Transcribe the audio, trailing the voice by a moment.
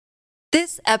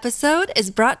This episode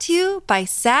is brought to you by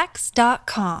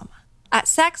Sax.com. At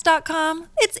Sax.com,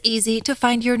 it's easy to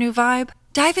find your new vibe.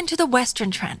 Dive into the Western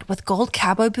trend with gold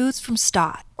cowboy boots from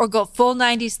Stott, or go full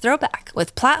 90s throwback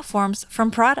with platforms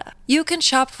from Prada. You can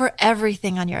shop for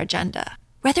everything on your agenda,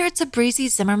 whether it's a breezy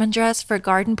Zimmermann dress for a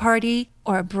garden party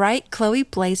or a bright Chloe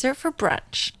blazer for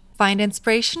brunch. Find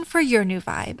inspiration for your new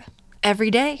vibe every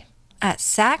day at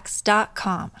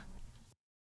Sax.com.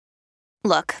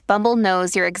 Look, Bumble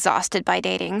knows you're exhausted by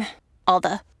dating. All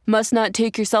the must not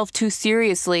take yourself too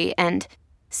seriously and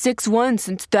 6'1"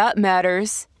 since that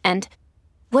matters. And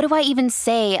what do I even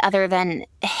say other than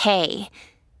hey?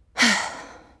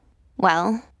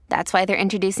 Well, that's why they're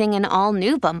introducing an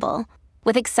all-new Bumble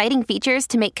with exciting features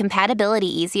to make compatibility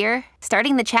easier,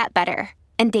 starting the chat better,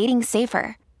 and dating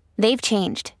safer. They've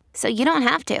changed, so you don't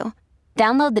have to.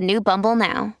 Download the new Bumble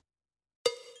now.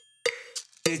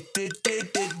 Dudes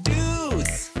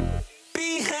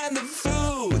behind the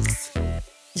foods.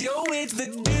 Yo, it's the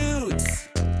dudes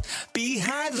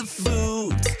behind the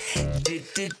foods.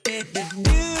 Dudes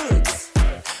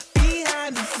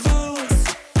behind the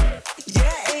foods.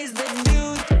 Yeah, it's the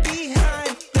dudes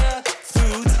behind the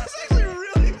foods. That's actually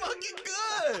really fucking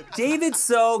good. David,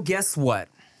 so guess what?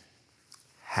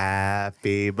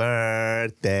 Happy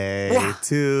birthday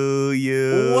to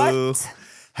you. What?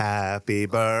 Happy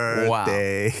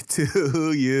birthday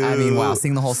to you. I mean, wow,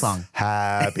 sing the whole song.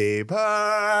 Happy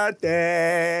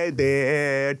birthday,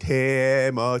 dear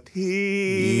Timothy.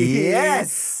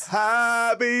 Yes.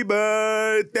 Happy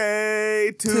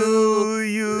birthday to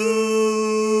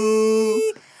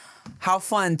you. How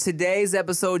fun. Today's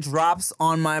episode drops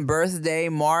on my birthday,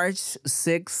 March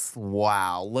 6th.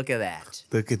 Wow, look at that.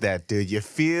 Look at that, dude. You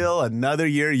feel another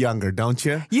year younger, don't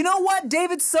you? You know what,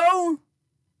 David, so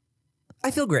I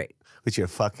feel great. With your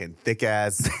fucking thick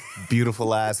ass,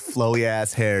 beautiful ass, flowy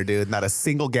ass hair, dude. Not a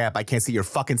single gap. I can't see your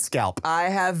fucking scalp. I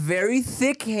have very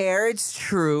thick hair, it's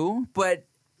true, but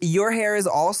your hair is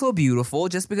also beautiful.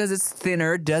 Just because it's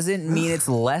thinner doesn't mean it's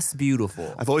less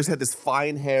beautiful. I've always had this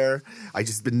fine hair. I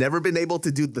just never been able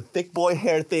to do the thick boy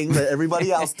hair thing that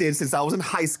everybody else did since I was in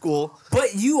high school.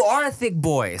 But you are a thick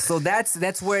boy, so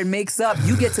that's where it makes up.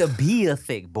 You get to be a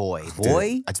thick boy,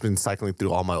 boy. Dude, I've just been cycling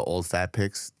through all my old fat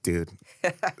pics. Dude,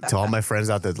 to all my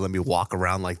friends out there that let me walk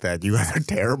around like that, you guys are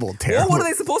terrible. Well, what are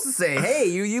they supposed to say? Hey,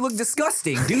 you look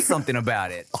disgusting. Do something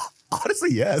about it. Honestly,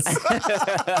 yes.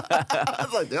 I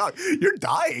was like, "Dog, you're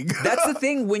dying." That's the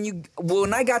thing.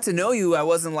 When I got to know you, I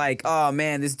wasn't like, oh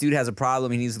man, this dude has a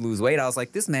problem. He needs to lose weight. I was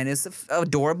like, this man is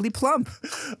adorably plump.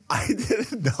 I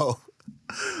didn't know.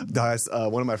 Guys,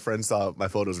 one of my friends saw my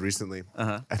photos recently,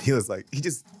 and he was like, he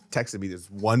just texted me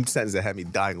this one sentence that had me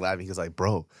dying laughing. He was like,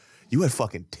 bro, you had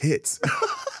fucking tits.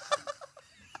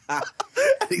 And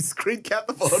he screen capped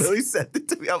the photo. He sent it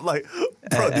to me. I'm like,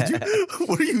 bro,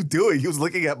 what are you doing? He was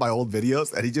looking at my old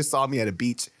videos, and he just saw me at a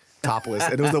beach topless.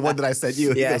 And it was the one that I sent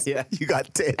you. Yeah, goes, yeah. You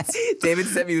got tits. David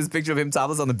sent me this picture of him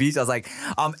topless on the beach. I was like,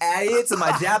 I'm adding it to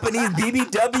my Japanese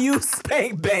BBW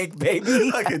spank bank,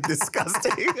 baby. Fucking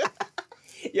disgusting.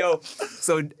 Yo,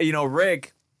 so,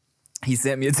 Rick, he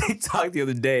sent me a TikTok the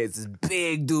other day. It's this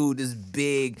big dude, this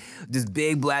big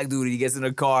black dude. And he gets in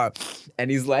a car, and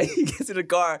he's like,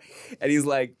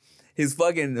 his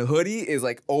fucking hoodie is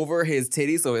like over his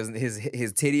titty, so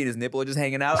his titty and his nipple are just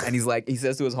hanging out. And he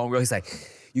says to his homegirl, he's like,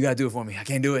 you gotta do it for me. I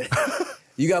can't do it.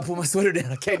 You gotta pull my sweater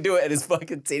down. I can't do it. And his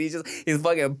fucking titty his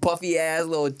fucking puffy ass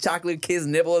little chocolate kiss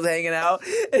nipple is hanging out.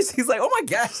 And she's like, oh my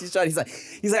gosh, he's like,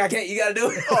 I can't. You gotta do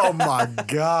it. Oh my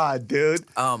God, dude.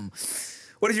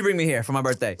 What did you bring me here for my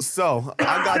birthday? So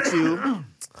I got you.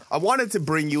 I wanted to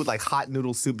bring you like hot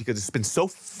noodle soup because it's been so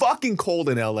fucking cold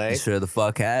in LA. Sure the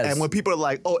fuck has. And when people are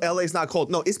like, oh, LA's not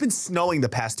cold. No, it's been snowing the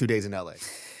past 2 days in LA.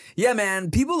 Yeah, man.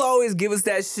 People always give us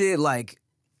that shit like,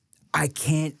 I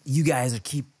can't, you guys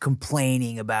keep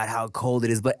complaining about how cold it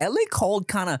is. But LA cold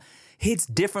kind of hits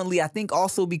differently. I think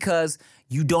also because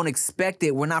you don't expect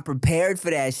it. We're not prepared for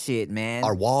that shit, man.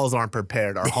 Our walls aren't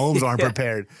prepared. Our homes aren't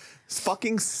prepared. It's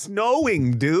fucking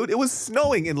snowing, dude. It was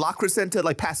snowing in La Crescenta,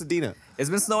 like Pasadena. It's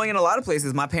been snowing in a lot of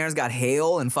places. My parents got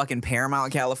hail in fucking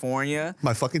Paramount, California.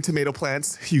 My fucking tomato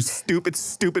plants, you stupid,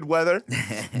 stupid weather.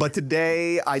 But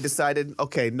today I decided,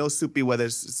 okay, no soupy weather.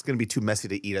 It's going to be too messy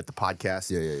to eat at the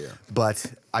podcast. Yeah. But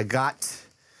I got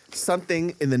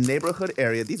something in the neighborhood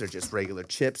area. These are just regular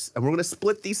chips. And we're going to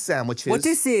split these sandwiches. What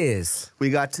this is? We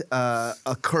got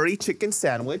a curry chicken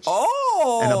sandwich.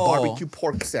 Oh. And a barbecue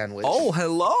pork sandwich. Oh,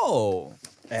 hello.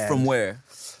 And From where?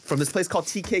 From this place called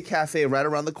TK Cafe right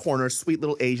around the corner. Sweet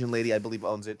little Asian lady, I believe,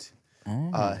 owns it.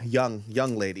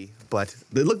 Young lady. But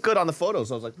they look good on the photos.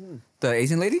 So I was like, The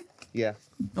Asian lady? Yeah.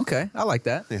 Okay, I like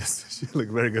that. Yes, she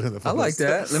looked very good in the I photos. like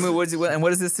that. Let me.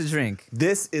 What is this to drink?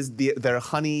 This is their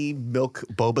honey milk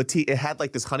boba tea. It had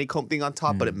like this honeycomb thing on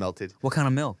top, but it melted. What kind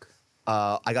of milk?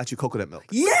 I got you coconut milk.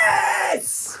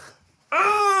 Yes!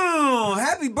 Oh,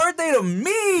 happy birthday to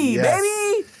me, Yes.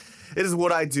 baby! It is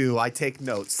what I do. I take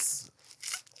notes.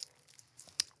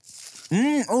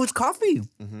 Oh, it's coffee.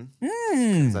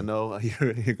 'Cause I know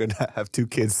you're gonna have 2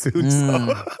 kids soon.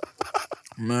 So.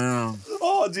 Man,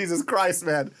 Oh, Jesus Christ,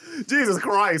 man. Jesus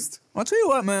Christ. I'll tell you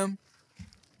what, man.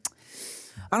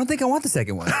 I don't think I want the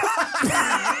second one.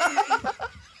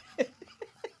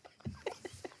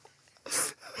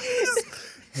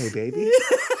 Hey, baby.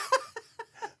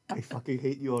 I fucking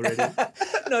hate you already.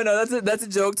 No, that's a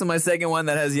joke to my second one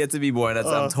that has yet to be born.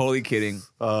 I'm totally kidding.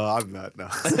 I'm not, no.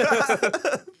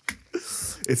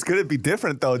 It's gonna be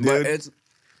different though, dude. But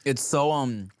it's so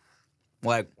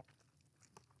like,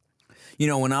 you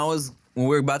know, when we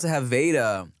were about to have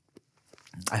Veda,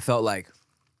 I felt like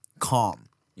calm.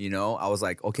 You know, I was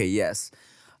like, okay, yes,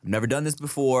 I've never done this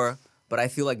before, but I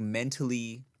feel like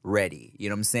mentally ready. You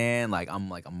know what I'm saying?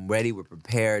 I'm ready. We're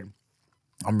prepared.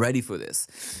 I'm ready for this.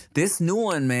 This new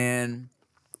one, man.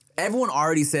 Everyone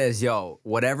already says, yo,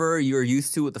 whatever you're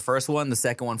used to with the first one, the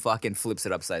second one fucking flips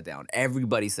it upside down.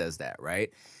 Everybody says that, right?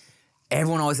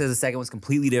 Everyone always says the second one's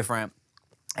completely different.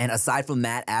 And aside from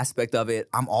that aspect of it,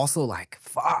 I'm also like,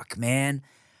 fuck, man.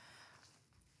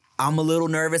 I'm a little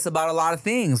nervous about a lot of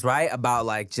things, right? About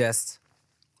like just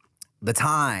the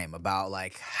time, about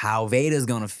like how Veda's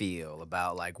gonna feel,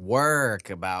 about like work,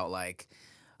 about like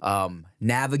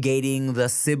navigating the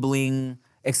sibling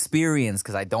experience,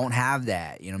 because I don't have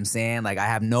that. You know what I'm saying? Like I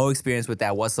have no experience with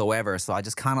that whatsoever. So I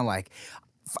just kind of like,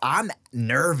 I'm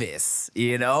nervous,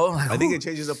 you know? Like, I think it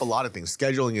changes up a lot of things.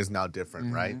 Scheduling is now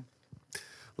different, right?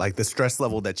 Like the stress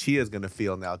level that Chia is gonna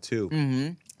feel now too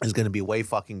is gonna be way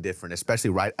fucking different, especially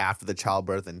right after the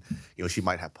childbirth, and you know she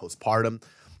might have postpartum.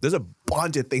 There's a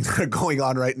bunch of things that are going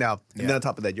on right now, and then on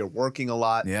top of that, you're working a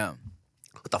lot. yeah.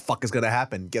 What the fuck is gonna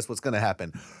happen? Guess what's gonna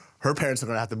happen? Her parents are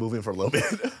gonna have to move in for a little bit.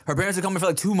 Her parents are coming for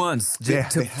like 2 months They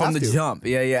have from the to. jump.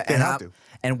 Yeah. They have to.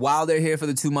 And while they're here for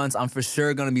the 2 months, I'm for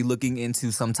sure gonna be looking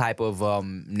into some type of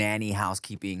nanny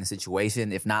housekeeping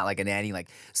situation. If not like a nanny, like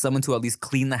someone to at least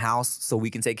clean the house so we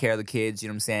can take care of the kids. You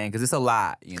know what I'm saying? Because it's a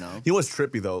lot, you know? You know what's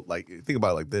trippy though? Like think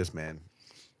about it like this, man.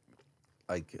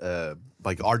 Like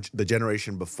the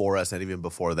generation before us and even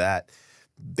before that,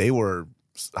 they were.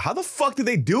 How the fuck did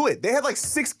they do it? They had like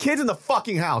 6 kids in the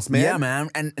fucking house, man. Yeah, man.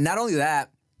 And not only that,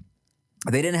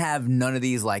 they didn't have none of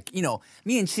these, like, you know,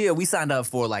 me and Chia, we signed up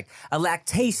for like a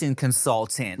lactation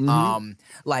consultant,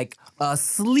 like a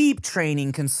sleep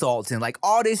training consultant, like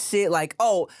all this shit. Like,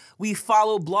 oh, we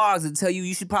follow blogs that tell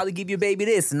you should probably give your baby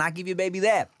this and not give your baby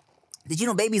that. Did you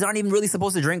know babies aren't even really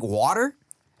supposed to drink water?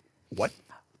 What?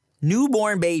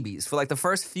 Newborn babies, for like the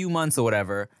first few months or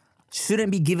whatever,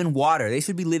 shouldn't be given water. They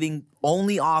should be living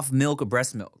only off milk or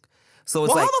breast milk. So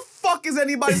it's Well, like, how the fuck is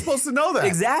anybody supposed to know that?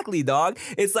 exactly, dog.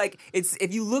 It's like,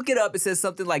 if you look it up, it says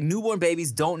something like newborn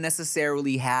babies don't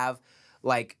necessarily have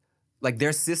like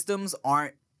their systems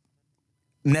aren't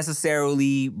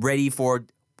necessarily ready for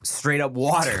straight up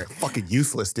water. Fucking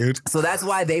useless, dude. So that's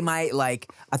why they might like,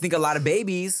 I think a lot of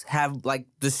babies have like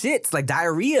the shits, like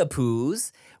diarrhea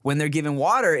poos when they're given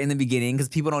water in the beginning, because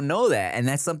people don't know that. And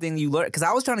that's something you learn. Because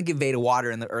I was trying to give Veda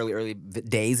water in the early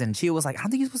days, and Chia was like, I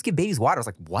don't think you're supposed to give babies water. I was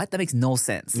like, what? That makes no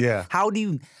sense. Yeah. How do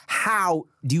you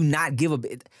not give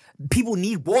people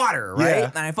need water, right?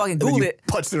 Yeah. And I fucking And then Googled you it.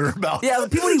 punched it in her mouth. Yeah,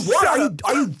 people need water. Shut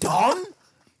Are you dumb?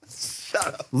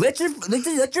 Shut up. Let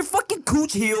your fucking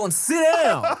cooch heal and sit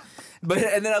down.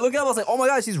 And then I look up, I was like, oh my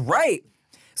God, she's right.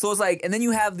 So it's like, and then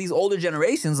you have these older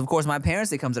generations. Of course, my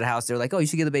parents, they come to the house, they're like, oh, you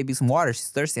should give the baby some water. She's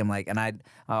thirsty. I'm like, and I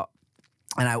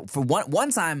for one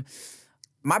time,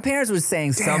 my parents were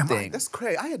saying something. That's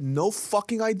crazy. I had no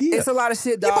fucking idea. It's a lot of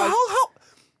shit, dog. Yeah, but how?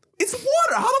 It's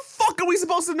water. How the fuck are we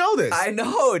supposed to know this? I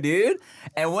know, dude.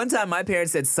 And one time my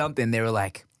parents said something. They were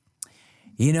like,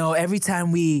 you know, every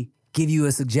time we give you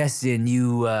a suggestion,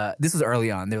 this was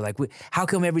early on. They were like, how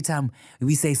come every time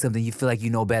we say something, you feel like you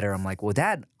know better? I'm like, well,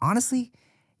 Dad, honestly,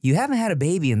 you haven't had a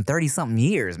baby in 30-something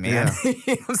years, man. Yeah. You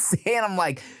know what I'm saying? I'm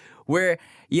like,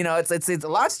 it's a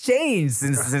lot's changed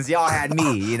since y'all had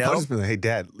me, you I know? was just been like, hey,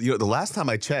 Dad, you know, the last time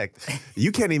I checked,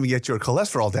 you can't even get your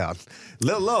cholesterol down,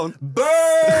 let alone,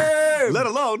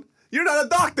 you're not a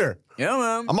doctor. Yeah,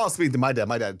 man. I'm all speaking to my dad.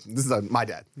 This is my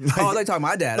dad. Oh, I was like talking to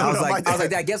my dad. No, I was no, like, my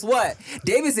dad. Dad, guess what?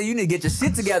 David said you need to get your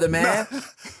shit together, man.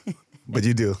 But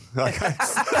you do. Okay.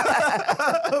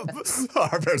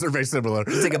 Our parents are very similar.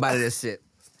 Think about this shit.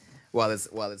 While it's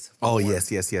Oh, yes.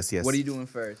 What are you doing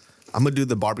first? I'm gonna do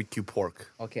the barbecue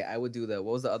pork. Okay, I would do the.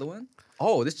 What was the other one?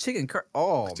 Oh, this chicken curry.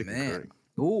 Oh Chicken man. curry.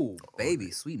 Ooh,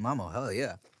 baby, sweet mama, hell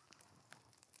yeah.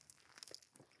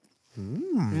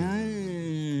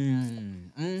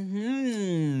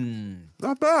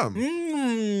 Not bad.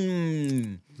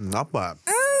 Mm. Not bad.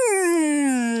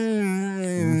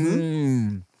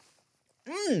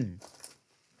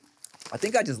 I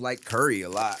think I just like curry a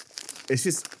lot. It's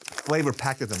just flavor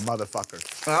packed as a motherfucker.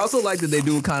 I also like that they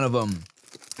do kind of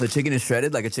the chicken is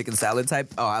shredded like a chicken salad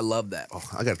type. Oh, I love that. Oh,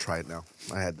 I gotta try it now.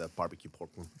 I had the barbecue pork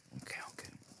one. Okay, okay.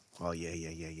 Oh yeah.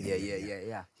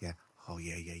 Yeah. Oh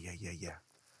yeah.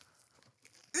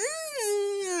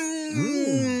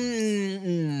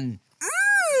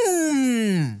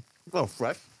 Oh,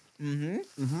 fresh.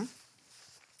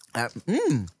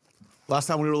 Last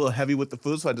time we were a little heavy with the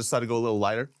food, so I decided to go a little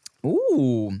lighter.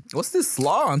 Ooh, what's this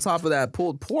slaw on top of that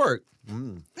pulled pork?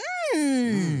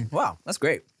 Wow, that's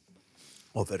great.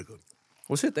 Oh, very good.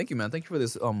 Well, shit, thank you, man. Thank you for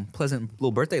this pleasant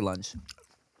little birthday lunch.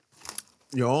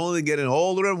 You're only getting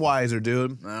older and wiser,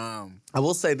 dude. I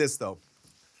will say this though.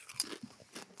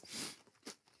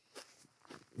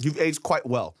 You've aged quite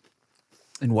well.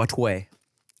 In what way?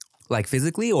 Like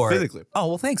physically or Physically. Oh,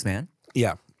 well, thanks, man.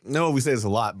 Yeah. No, we say this a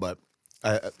lot, but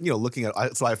looking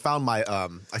at so I found my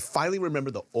I finally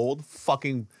remember the old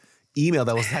fucking email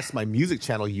that was attached to my music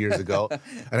channel years ago,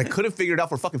 and I couldn't figure it out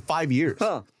for fucking 5 years.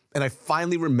 Huh. And I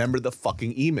finally remembered the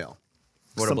fucking email.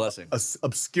 What a blessing.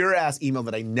 Obscure ass email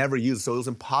that I never used, so it was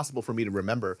impossible for me to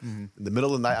remember. In the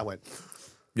middle of the night, I went,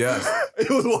 Yes. it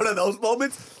was one of those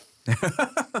moments.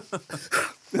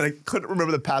 And I couldn't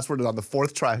remember the password, and on the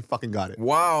fourth try, I fucking got it.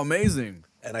 Wow, amazing.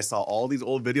 And I saw all these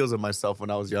old videos of myself when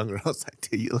I was younger. I was like,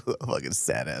 dude, you look like a fucking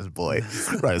sad ass boy.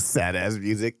 Writing sad ass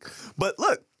music. But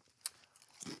look,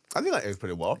 I think I aged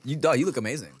pretty well. You look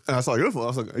amazing. And I saw your phone. I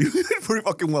was like, you did pretty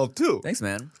fucking well too. Thanks,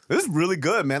 man. This is really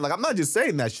good, man. Like, I'm not just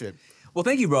saying that shit. Well,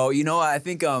 thank you, bro. You know, I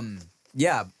think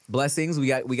yeah, blessings. We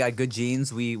got good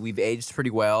genes. We've aged pretty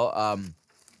well.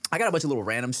 I got a bunch of little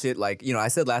random shit. Like, you know, I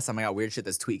said last time I got weird shit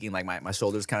that's tweaking. Like my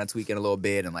shoulders kind of tweaking a little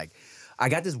bit, and like I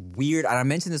got this weird. And I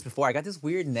mentioned this before. I got this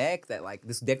weird neck that like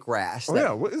this neck rash. Oh that,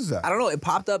 yeah, what is that? I don't know. It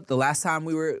popped up the last time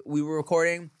we were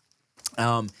recording.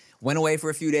 Went away for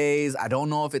a few days. I don't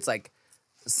know if it's like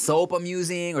soap I'm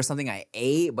using or something I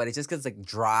ate, but it just gets like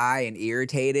dry and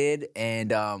irritated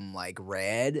and like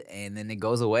red, and then it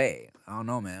goes away. I don't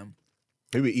know, man.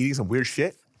 Maybe eating some weird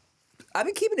shit? I've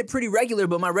been keeping it pretty regular,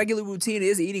 but my regular routine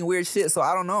is eating weird shit, so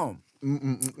I don't know.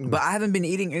 But I haven't been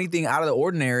eating anything out of the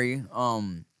ordinary.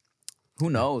 Who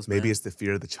knows, Maybe man? it's the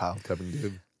fear of the child coming,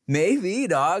 dude. Maybe,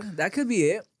 dog. That could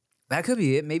be it. That could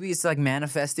be it. Maybe it's like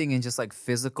manifesting in just like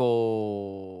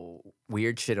physical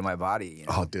weird shit in my body. You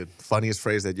know? Oh, dude. Funniest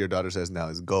phrase that your daughter says now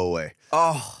is go away.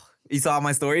 Oh, you saw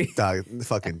my story? Dog,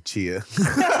 fucking Chia.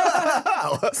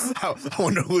 I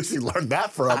wonder who she learned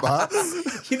that from, huh?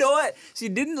 You know what? She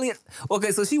didn't.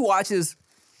 Okay, so she watches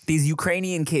these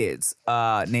Ukrainian kids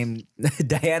named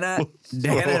Diana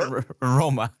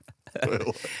Roma.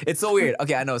 It's so weird.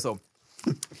 Okay, I know. So,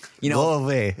 you know, Go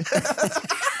away.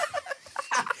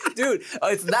 dude,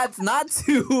 that's not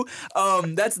too.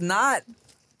 That's not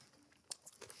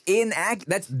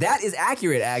that is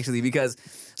accurate actually, because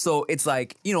so it's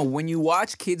like, you know, when you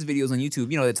watch kids videos on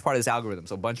YouTube, you know, it's part of this algorithm.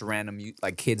 So a bunch of random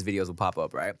like kids videos will pop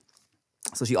up, right?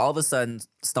 So she all of a sudden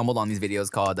stumbled on these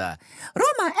videos called Roma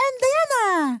and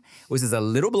Diana, which is a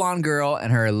little blonde girl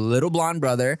and her little blonde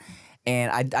brother.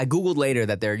 And I Googled later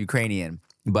that they're Ukrainian.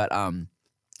 But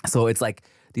so it's like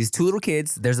these two little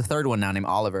kids. There's a third one now named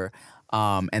Oliver.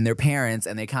 And their parents,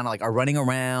 and they kind of like are running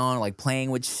around, like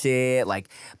playing with shit, like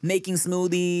making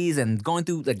smoothies and going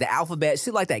through like the alphabet,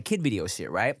 shit like that, kid video shit,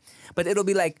 right? But it'll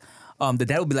be like, the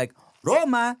dad will be like,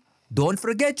 Roma, don't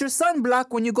forget your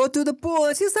sunblock when you go to the pool.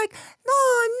 And she's like,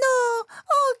 no,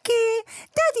 okay,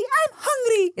 Daddy, I'm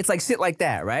hungry. It's like shit like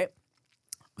that, right?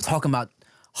 We're talking about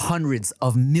hundreds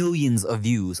of millions of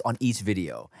views on each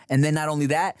video. And then not only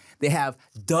that, they have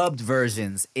dubbed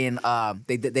versions in,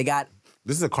 they got...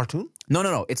 This is a cartoon?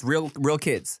 No. It's real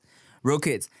kids. Real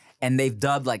kids. And they've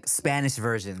dubbed like Spanish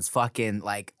versions, fucking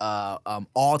like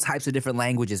all types of different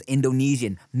languages,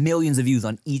 Indonesian, millions of views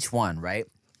on each one, right?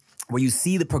 Where you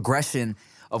see the progression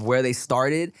of where they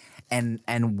started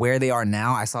and where they are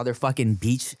now. I saw their fucking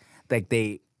beach. Like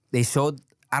they showed,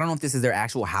 I don't know if this is their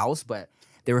actual house, but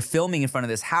they were filming in front of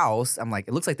this house. I'm like,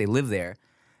 it looks like they live there.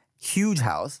 Huge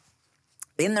house.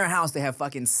 In their house, they have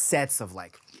fucking sets of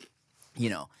like,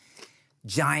 you know,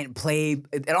 giant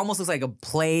it almost looks like a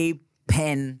play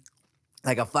pen,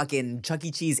 like a fucking Chuck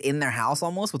E. Cheese in their house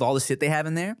almost, with all the shit they have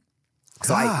in there.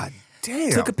 So God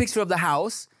damn. took a picture of the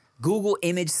house, Google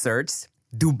image searched,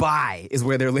 Dubai is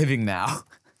where they're living now.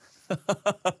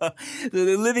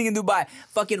 They're living in Dubai.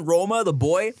 Fucking Roma, the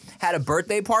boy, had a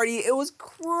birthday party. It was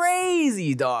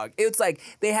crazy, dog. It's like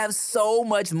they have so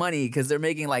much money because they're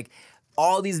making like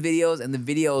all these videos, and the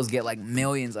videos get like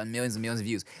millions and millions and millions of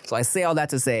views. So I say all that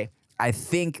to say, I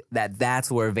think that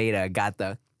that's where Veda got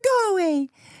the go away.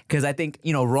 Because I think,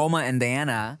 you know, Roma and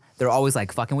Diana, they're always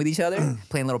like fucking with each other,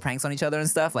 playing little pranks on each other and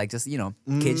stuff, like just, you know,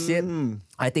 kid shit.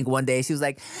 I think one day she was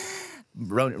like,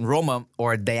 Roma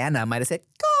or Diana might have said,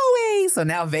 go away. So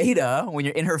now Veda, when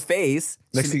you're in her face.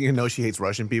 Next thing you know, she hates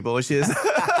Russian people. She has,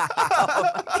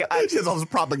 she has all this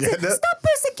propaganda. Stop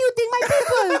persecuting my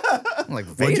people. I'm like,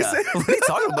 What'd you Veda, say? what are you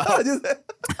talking about? Why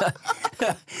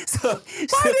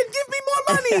didn't give me more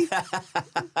money?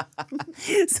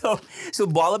 So she'll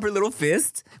ball up her little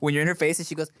fist when you're in her face and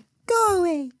she goes, go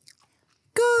away.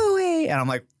 Go away. And I'm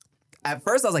like, at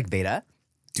first I was like, Veda,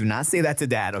 do not say that to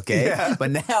dad, okay? Yeah.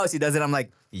 But now she does it, I'm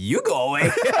like, you go away.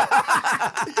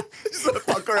 Just let her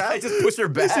fuck her out. I just push her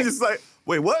back. She's just like,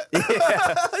 wait, what?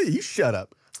 Yeah. You shut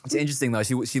up. It's interesting though.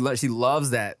 She loves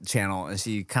that channel, and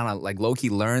she kind of like low key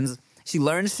learns. She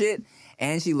learns shit,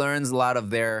 and she learns a lot of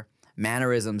their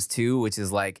mannerisms too, which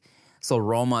is like. So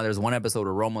Roma, there's one episode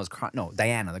where Roma was crying. No,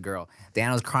 Diana, the girl.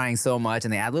 Diana was crying so much,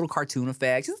 and they add little cartoon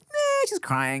effects. She's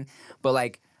crying, but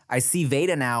like I see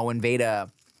Veda now when Veda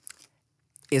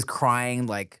is crying,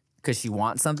 like because she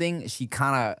wants something. She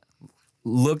kind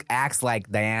of acts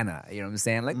like Diana. You know what I'm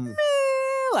saying? Like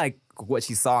like what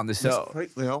she saw on the show. Right,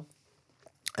 you know,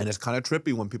 and it's kind of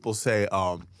trippy when people say,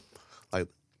 like,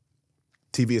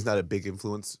 TV is not a big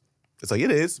influence. It's like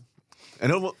it is,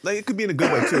 and like it could be in a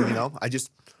good way too. You know,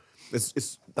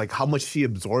 it's like how much she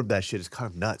absorbed that shit is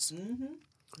kind of nuts.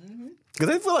 Because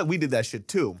I feel like we did that shit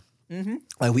too.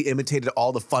 Like we imitated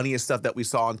all the funniest stuff that we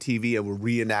saw on TV and we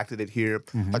reenacted it here.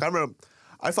 Like I remember,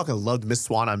 I fucking loved Miss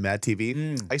Swan on Mad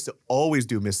TV. I used to always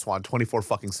do Miss Swan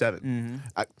 24/7.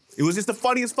 It was just the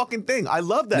funniest fucking thing. I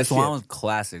love that Miss shit. Swan was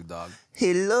classic, dog.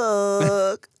 He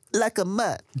look like a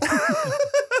mutt.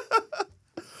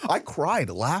 I cried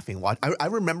laughing. I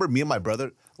remember me and my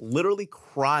brother literally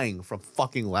crying from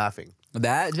fucking laughing.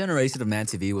 That generation of Mad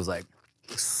TV was like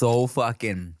so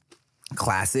fucking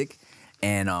classic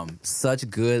and such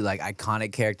good like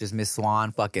iconic characters. Miss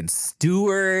Swan, fucking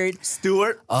Stewart.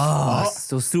 Oh,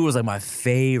 so Stewart was like my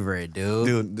favorite, dude.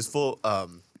 Dude, this fool,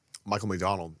 Michael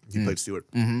McDonald, he played Stewart.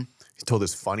 He told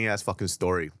this funny ass fucking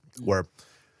story where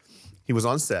he was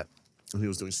on set and he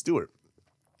was doing Stewart,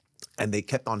 and they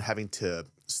kept on having to.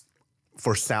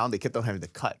 For sound, they kept on having to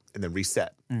cut and then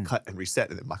reset, cut and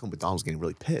reset. And then Michael McDonald was getting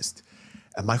really pissed.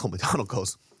 And Michael McDonald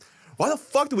goes, why the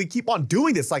fuck do we keep on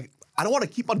doing this? Like, I don't want to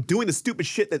keep on doing the stupid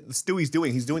shit that Stewie's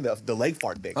doing. He's doing the leg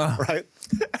fart thing, right?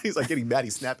 And he's like getting mad.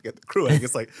 He's snapping at the crew. And I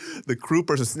guess like the crew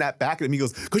person snapped back at him. He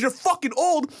goes, because you're fucking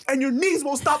old and your knees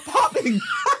won't stop popping.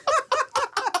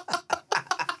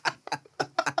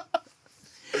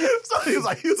 So he was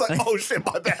like, oh shit,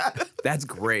 my bad. That's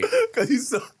great. Because he's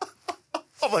so...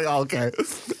 I'm like, oh, okay,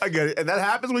 I get it. And that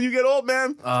happens when you get old,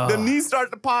 man. The knees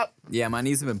start to pop. Yeah, my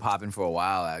knees have been popping for a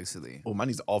while, actually. Oh, my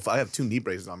knees are awful. I have 2 knee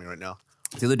braces on me right now.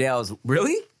 The other day I was,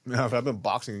 really? Yeah, I've been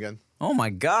boxing again. Oh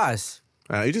my gosh.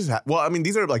 You just well, I mean,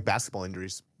 these are like basketball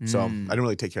injuries. So I didn't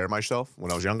really take care of myself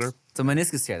when I was younger. It's a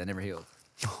meniscus tear that never healed.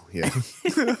 Yeah.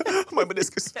 My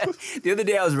meniscus. The other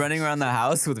day I was running around the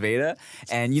house with Veda,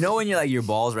 and you know when you're like your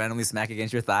balls randomly smack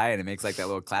against your thigh and it makes like that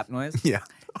little clap noise? Yeah.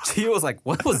 She was like,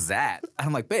 what was that? And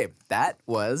I'm like, babe, that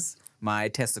was my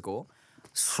testicle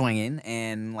swinging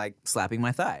and like slapping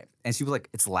my thigh. And she was like,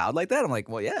 it's loud like that? I'm like,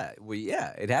 well, yeah,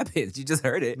 it happens. You just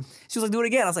heard it. She was like, do it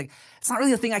again. I was like, it's not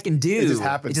really a thing I can do. It just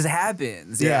happens. It just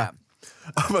happens. Yeah.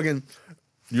 Fucking,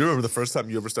 you remember the first time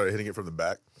you ever started hitting it from the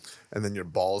back and then your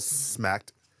balls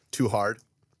smacked too hard?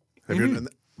 Have you ever done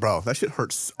that? Bro, that shit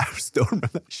hurts. I still remember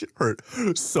that shit hurt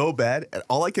so bad. And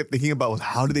all I kept thinking about was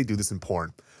how do they do this in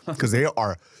porn? Because they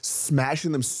are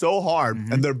smashing them so hard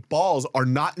and their balls are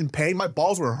not in pain. My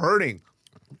balls were hurting.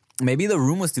 Maybe the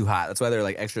room was too hot. That's why they're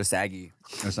like extra saggy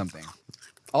or something.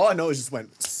 All I know is just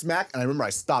went smack, and I remember I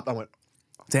stopped. I went,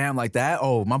 Damn, like that?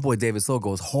 Oh, my boy David Soul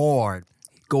goes hard.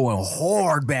 Going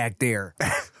hard back there.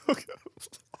 okay.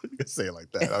 You can say it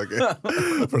like that. Okay.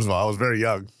 First of all, I was very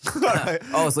young. All right.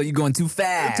 Oh, so you're going too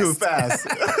fast. Too fast.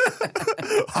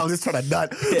 I was just trying to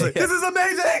nut. I was like, this is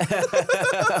amazing.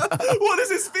 What is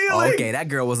this feeling? Okay, that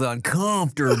girl was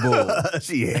uncomfortable.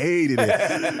 She hated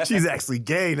it. She's actually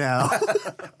gay now.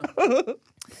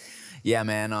 Yeah,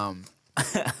 man.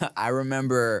 I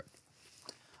remember.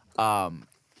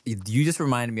 You just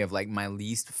reminded me of like my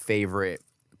least favorite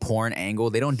porn angle.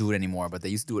 They don't do it anymore, but they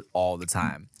used to do it all the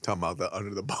time. Talking about the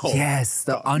under the balls. Yes,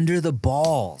 the under the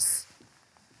balls.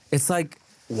 It's like,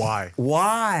 Why?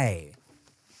 why?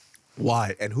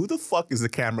 Why? And who the fuck is the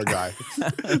camera guy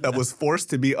that was forced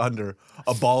to be under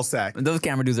a ball sack? Those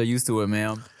camera dudes are used to it,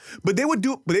 man. But they would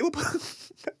put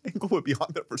that angle would be on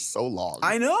there for so long.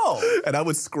 I know. And I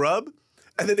would scrub,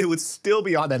 and then it would still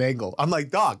be on that angle. I'm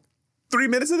like, dog, 3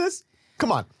 minutes of this?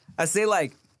 Come on. I say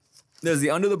like, there's the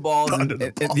under the balls, Under and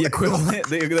the ball. the equivalent.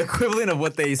 The equivalent of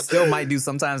what they still might do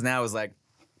sometimes now is like,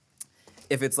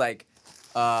 if it's like,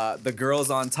 the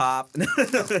girl's on top. No.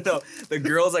 The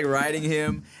girl's like riding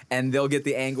him, and they'll get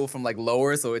the angle from like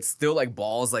lower, so it's still like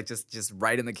balls like just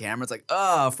right in the camera. It's like,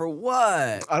 for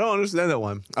what? I don't understand that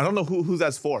one. I don't know who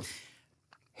that's for.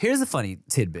 Here's a funny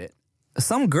tidbit.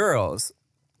 Some girls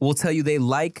will tell you they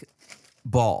like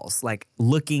balls, like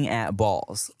looking at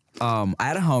balls. I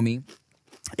had a homie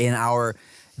in our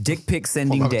dick pic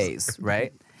sending Hold on a days,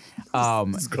 right?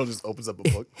 This girl just opens up a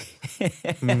book.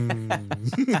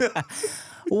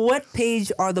 What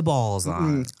page are the balls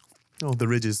on? Oh, the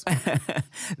ridges.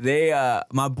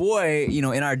 My boy,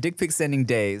 in our dick pic sending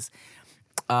days,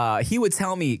 he would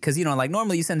tell me, because, like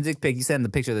normally you send a dick pic, you send the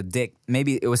picture of the dick,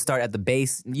 maybe it would start at the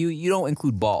base, you don't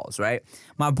include balls, right?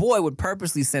 My boy would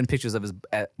purposely send pictures of his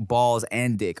balls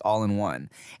and dick all in one.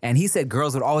 And he said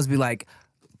girls would always be like,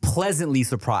 pleasantly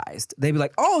surprised. They'd be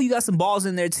like, oh, you got some balls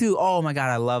in there too. Oh my God,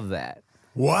 I love that.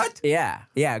 What? Yeah.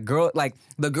 Like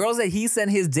the girls that he sent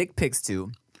his dick pics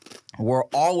to were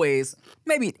always,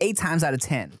 maybe 8 times out of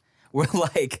 10, were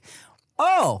like,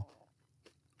 oh,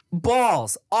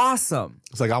 balls, awesome.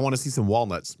 It's like, I want to see some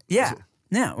walnuts. Yeah.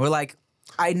 Yeah. We're like,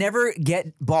 I never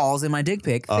get balls in my dick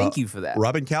pic. Thank you for that.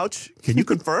 Robin Couch, can you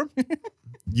confirm?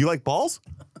 You like balls?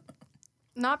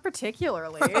 Not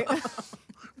particularly.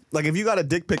 Like if you got a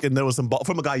dick pic and there was some ball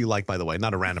from a guy you like, by the way,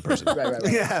 not a random person. Right.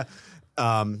 Yeah.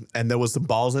 And there was some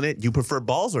balls in it. You prefer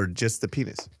balls or just the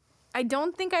penis? I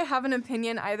don't think I have an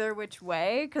opinion either which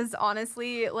way, because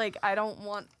honestly, like, I don't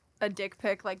want a dick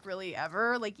pic, like, really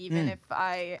ever. Like, even if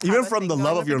I have Even a from thing the going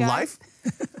love with of a your guy. life?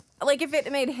 Like, if it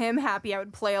made him happy, I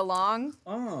would play along.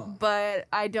 Oh. But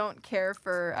I don't care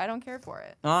for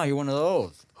it. Oh, you're one of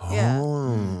those. Yeah.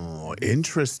 Oh,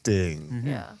 interesting.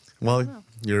 Yeah. Well,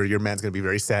 your man's gonna be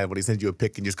very sad when he sends you a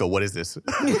pic and just go, "What is this?"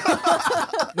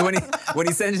 When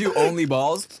he sends you only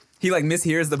balls, he like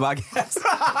mishears the podcast.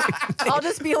 I'll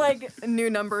just be like, new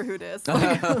number, who dis?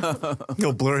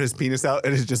 He'll blur his penis out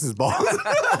and it's just his balls.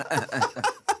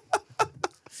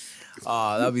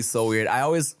 Oh, that'd be so weird. I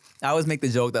always make the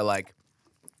joke that like,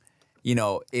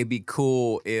 it'd be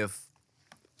cool if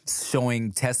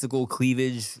showing testicle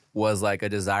cleavage was like a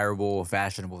desirable,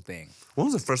 fashionable thing. When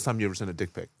was the first time you ever sent a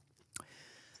dick pic?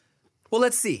 Well,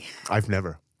 let's see. I've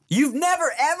never. You've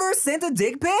never ever sent a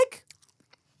dick pic?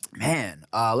 Man,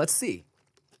 let's see.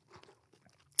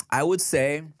 I would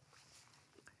say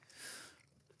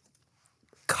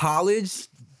college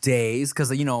days,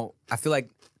 because I feel like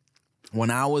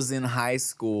when I was in high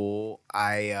school,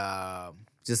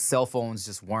 just cell phones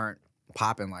just weren't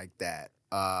popping like that.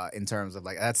 In terms of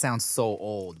like, that sounds so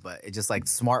old, but it just like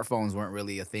smartphones weren't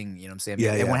really a thing. You know what I'm saying?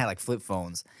 Yeah, Everyone yeah. had like flip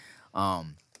phones.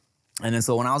 And then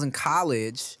so when I was in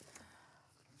college,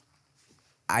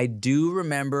 I do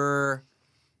remember,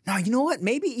 no, you know what?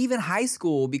 Maybe even high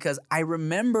school, because I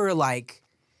remember like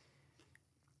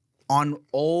on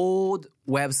old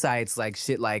websites, like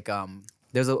shit like,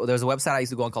 there's a website I used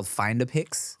to go on called Find a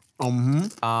Pics,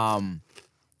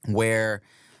 where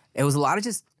it was a lot of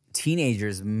just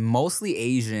teenagers, mostly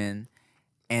Asian.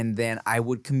 And then I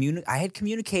had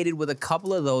communicated with a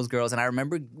couple of those girls, and I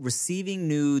remember receiving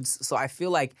nudes. So I feel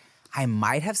like I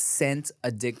might have sent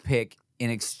a dick pic in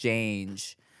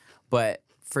exchange, but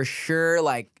for sure,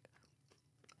 like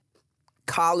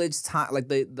college time,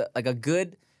 like like a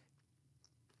good,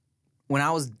 when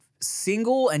I was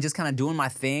single and just kind of doing my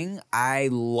thing, I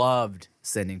loved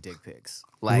sending dick pics.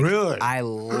 Like, Really? I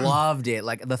loved it.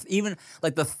 Like even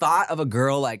the thought of a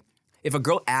girl, like if a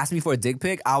girl asked me for a dick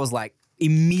pic, I was like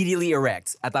immediately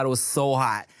erect. I thought it was so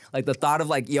hot. Like the thought of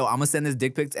like, yo, I'm gonna send this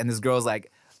dick pic and this girl's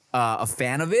like a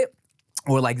fan of it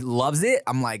or like loves it.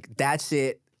 I'm like, that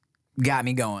shit got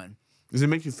me going. Does it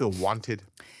make you feel wanted?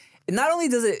 Not only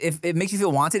does it, if it makes you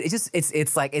feel wanted, it's just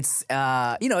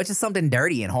something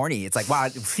dirty and horny. It's like, wow,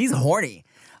 she's horny.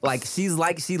 Like she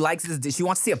likes this. She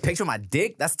wants to see a picture of my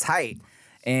dick. That's tight.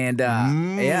 And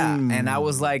yeah, and I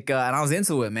was like, and I was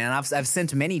into it, man. I've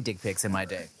sent many dick pics in my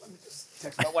day.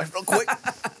 Text my wife real quick.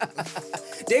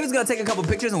 David's gonna take a couple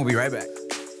pictures and we'll be right back.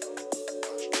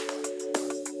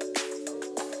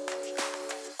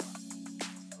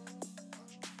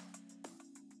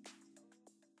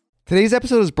 Today's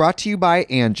episode is brought to you by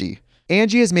Angie.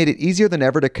 Angie has made it easier than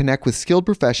ever to connect with skilled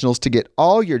professionals to get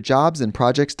all your jobs and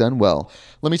projects done well.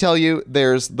 Let me tell you,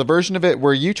 there's the version of it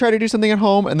where you try to do something at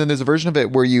home, and then there's a version of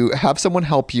it where you have someone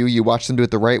help you, you watch them do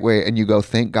it the right way, and you go,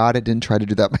 thank God I didn't try to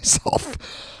do that myself.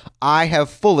 I have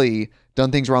fully done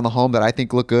things around the home that I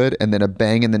think look good, and then a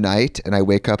bang in the night, and I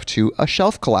wake up to a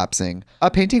shelf collapsing,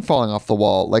 a painting falling off the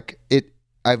wall.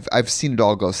 I've seen it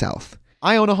all go south.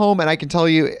 I own a home, and I can tell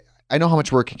you, I know how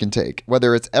much work it can take.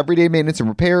 Whether it's everyday maintenance and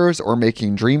repairs or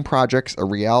making dream projects a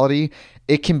reality,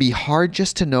 it can be hard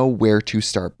just to know where to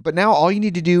start. But now all you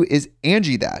need to do is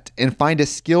Angie that and find a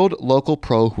skilled local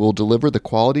pro who will deliver the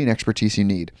quality and expertise you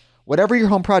need. Whatever your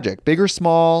home project, big or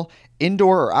small,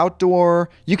 indoor or outdoor,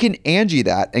 you can Angie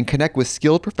that and connect with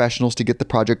skilled professionals to get the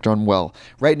project done well.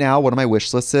 Right now, one of my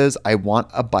wish lists is I want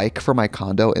a bike for my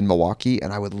condo in Milwaukee,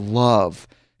 and I would love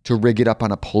to rig it up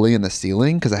on a pulley in the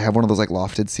ceiling because I have one of those like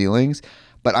lofted ceilings,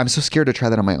 but I'm so scared to try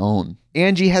that on my own.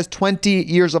 Angie has 20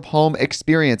 years of home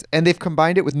experience, and they've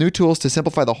combined it with new tools to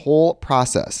simplify the whole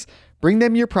process. Bring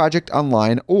them your project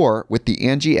online or with the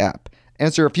Angie app.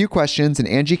 Answer a few questions and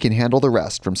Angie can handle the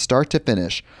rest from start to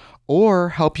finish, or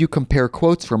help you compare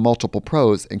quotes from multiple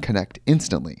pros and connect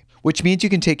instantly, which means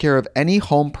you can take care of any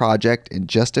home project in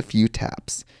just a few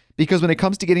taps. Because when it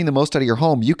comes to getting the most out of your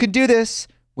home, you can do this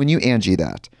when you Angie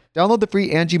that. Download the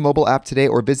free Angie mobile app today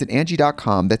or visit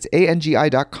Angie.com. That's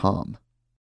ANGI.com.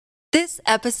 This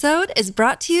episode is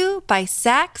brought to you by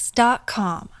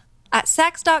Sax.com. At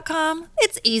Sax.com,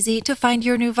 it's easy to find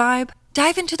your new vibe.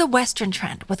 Dive into the Western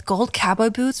trend with gold cowboy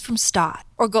boots from Stott,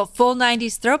 or go full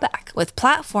 90s throwback with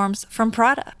platforms from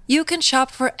Prada. You can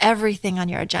shop for everything on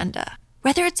your agenda,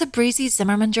 whether it's a breezy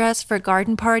Zimmermann dress for a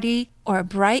garden party or a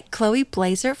bright Chloe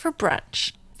blazer for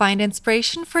brunch. Find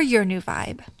inspiration for your new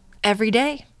vibe every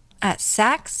day at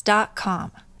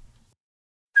Sax.com.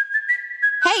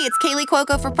 Hey, it's Kaylee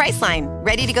Cuoco for Priceline.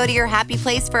 Ready to go to your happy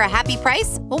place for a happy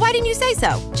price? Well, why didn't you say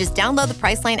so? Just download the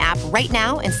Priceline app right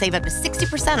now and save up to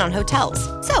 60% on hotels.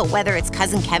 So whether it's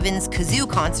Cousin Kevin's Kazoo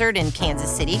Concert in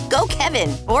Kansas City, go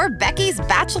Kevin, or Becky's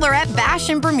Bachelorette Bash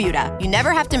in Bermuda, you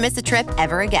never have to miss a trip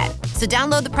ever again. So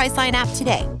download the Priceline app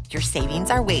today. Your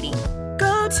savings are waiting.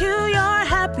 Go to your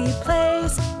happy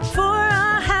place for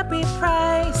a happy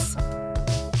price.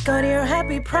 Go to your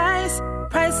happy price,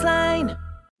 Priceline.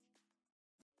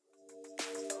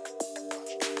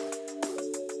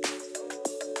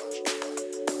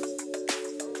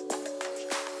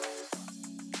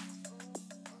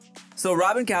 So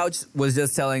Robin Couch was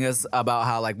just telling us about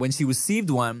how, like, when she received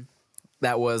one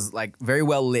that was, like, very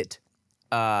well lit,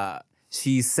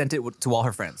 she sent it to all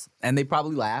her friends. And they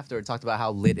probably laughed or talked about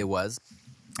how lit it was.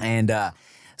 And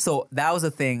so that was a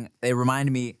thing. It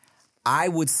reminded me, I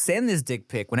would send this dick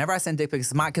pic. Whenever I send dick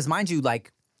pics, because mind you,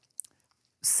 like,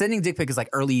 sending dick pic is, like,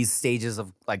 early stages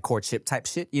of, like, courtship type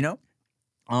shit, you know?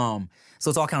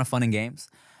 So it's all kind of fun and games.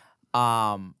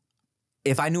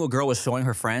 If I knew a girl was showing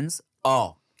her friends,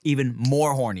 even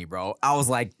more horny, bro. I was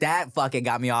like, that fucking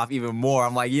got me off even more.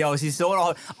 I'm like, yo, she's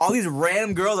showing all these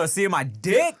random girls are seeing my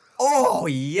dick. Oh,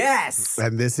 yes.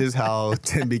 And this is how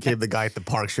Tim became the guy at the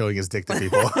park showing his dick to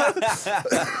people.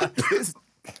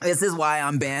 This is why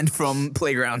I'm banned from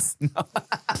playgrounds.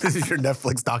 This is your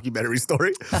Netflix documentary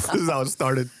story. This is how it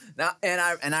started. Now, and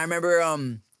I remember what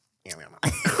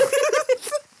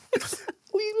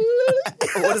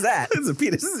is that? It's a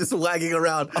penis just wagging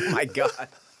around. Oh my God.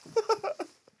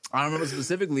 I remember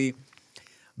specifically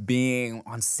being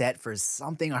on set for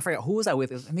something. I forgot who was I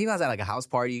with. Maybe I was at like a house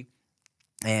party,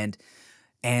 and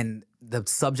the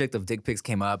subject of dick pics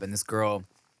came up. And this girl,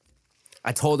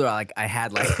 I told her like I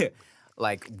had like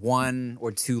like one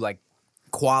or two like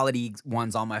quality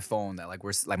ones on my phone that like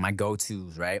were like my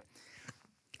go-tos, right?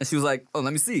 And she was like, "Oh,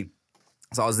 let me see."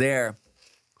 So I was there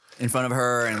in front of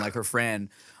her and like her friend,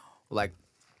 like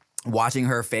watching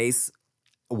her face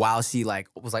while she like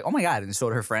was like, "Oh my God," and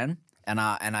showed her friend. And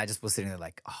I just was sitting there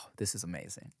like, "Oh, this is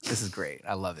amazing. This is great.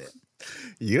 I love it."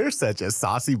 You're such a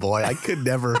saucy boy. I could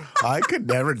never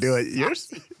do it.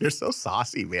 You're so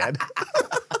saucy, man.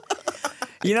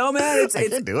 You know, man, I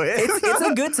can't do it. It's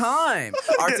a good time.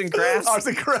 Arts and crafts. Arts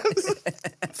and crafts.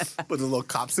 Put a little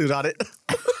cop suit on it.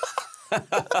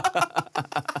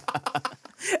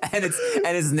 And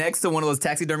it's next to one of those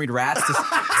taxidermied rats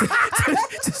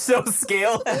to show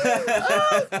scale.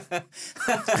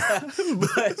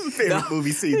 Favorite movie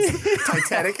scenes.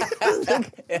 Titanic.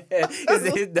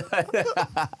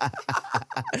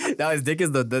 No, his dick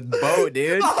is the boat,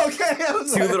 dude. Okay.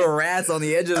 Two little rats on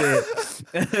the edge of it.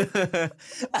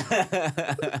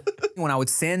 When I would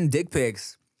send dick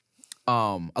pics,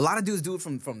 a lot of dudes do it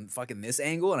from fucking this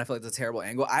angle, and I feel like it's a terrible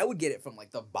angle. I would get it from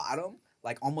like the bottom,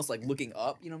 like almost like looking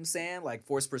up, you know what I'm saying? Like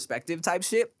forced perspective type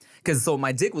shit. Cause so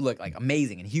my dick would look like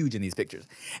amazing and huge in these pictures.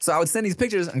 So I would send these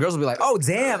pictures and girls would be like, oh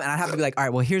damn. And I'd have to be like, all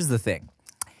right, well, here's the thing.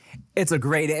 It's a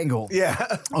great angle.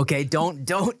 Yeah. Okay, don't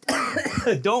don't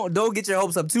get your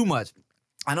hopes up too much.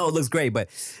 I know it looks great, but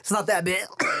it's not that big.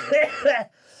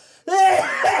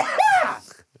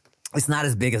 It's not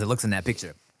as big as it looks in that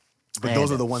picture. But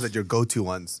those are the ones that your go-to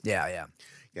ones. Yeah, yeah.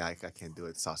 Yeah, I can't do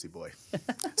it. Saucy boy.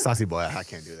 Saucy boy, I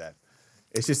can't do that.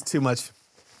 It's just too much.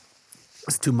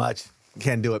 It's too much.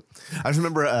 Can't do it. I just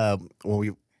remember when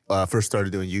we first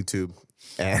started doing YouTube,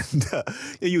 and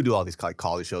you would do all these like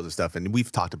college shows and stuff, and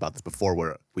we've talked about this before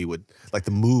where we would, like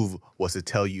the move was to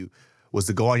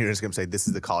go on your Instagram and say, this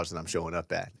is the college that I'm showing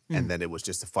up at. And then it was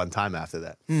just a fun time after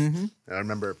that. Mm-hmm. And I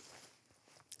remember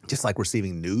just like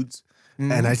receiving nudes,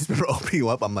 and I just remember opening you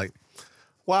up, I'm like,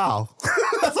 wow.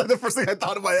 That's like the first thing I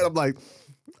thought in my head. I'm like,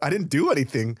 I didn't do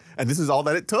anything, and this is all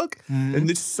that it took. And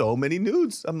there's so many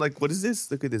nudes. I'm like, what is this?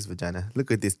 Look at this vagina.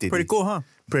 Look at this titty. Pretty cool, huh?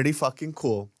 Pretty fucking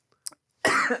cool.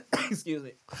 Excuse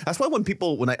me. That's why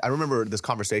I remember this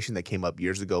conversation that came up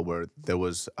years ago where there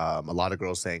was a lot of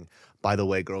girls saying, by the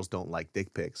way, girls don't like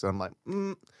dick pics. And I'm like,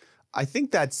 I think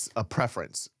that's a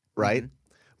preference, right?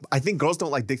 I think girls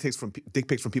don't like dick pics from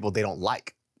people they don't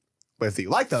like. But if you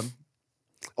like them,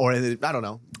 or I don't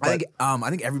know. I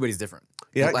think everybody's different.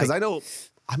 Yeah, Like- because I know,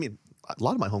 a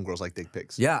lot of my homegirls like dick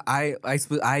pics. Yeah,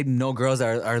 I know girls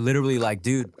are literally like,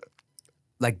 dude,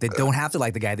 like they don't have to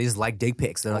like the guy. They just like dick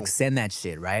pics. They're like, send that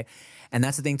shit, right? And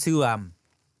that's the thing too. And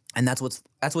that's what's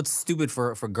stupid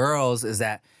for girls is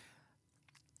that,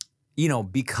 you know,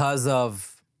 because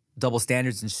of double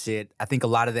standards and shit, I think a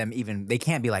lot of them they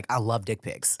can't be like, I love dick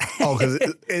pics. Oh, because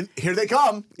here they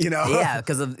come, you know? Yeah,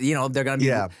 because of, you know, they're gonna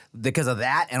be because of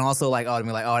that, and also like, oh, they're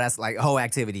gonna be like, oh, that's like hoe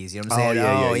activities, you know what I'm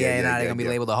saying? You're not gonna be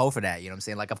labeled a hoe for that, you know what I'm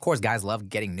saying? Like, of course, guys love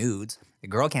getting nudes. The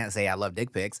girl can't say I love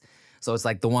dick pics. So it's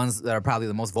like the ones that are probably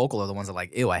the most vocal are the ones that are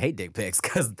like, ew, I hate dick pics,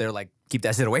 because they're like, keep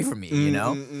that shit away from me, you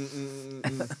know?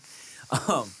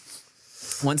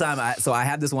 One time, I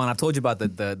had this one. I've told you about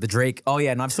the Drake. Oh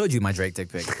yeah, and I've showed you my Drake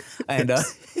dick pic. And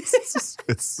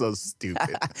it's so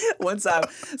stupid. One time,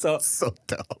 so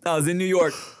dumb. I was in New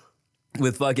York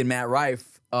with fucking Matt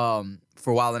Rife for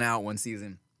Wildin' Out one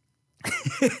season.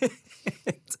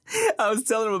 I was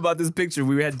telling him about this picture.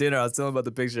 We had dinner. I was telling him about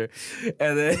the picture,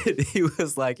 and then he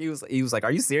was like,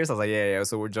 "Are you serious?" I was like, "Yeah."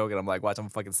 So we're joking. I'm like, "Watch, I'm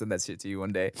gonna fucking send that shit to you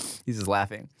one day." He's just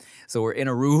laughing. So we're in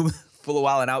a room full of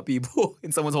Wildin' Out people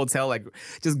in someone's hotel, like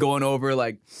just going over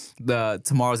like the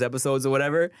tomorrow's episodes or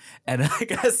whatever. And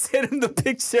like, I sent him the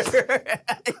picture.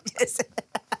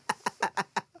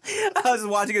 I was just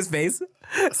watching his face,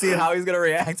 seeing how he's gonna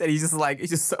react, and I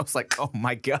was like, oh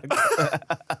my god.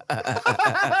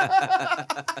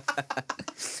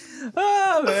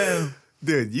 Oh man,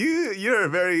 dude, you're a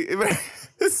very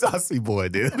saucy boy,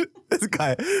 dude. This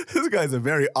guy's a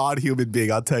very odd human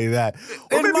being. I'll tell you that.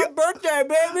 It's my birthday,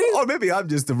 baby. Or maybe I'm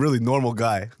just a really normal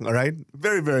guy. All right,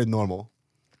 very, very normal.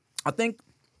 I think,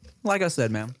 like I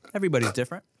said, man, everybody's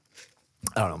different.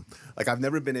 I don't know. Like, I've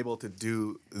never been able to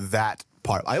do that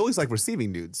part. I always like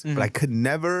receiving nudes, but I could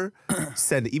never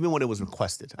send it, even when it was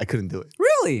requested. I couldn't do it.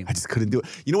 Really? I just couldn't do it.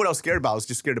 You know what I was scared about? I was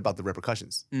just scared about the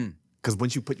repercussions. Because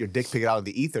once you put your dick pic out in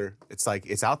the ether, it's like,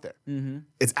 it's out there.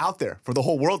 It's out there for the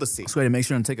whole world to see. Just way to make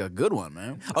sure and take a good one,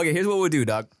 man. Okay, here's what we'll do,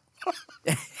 dog.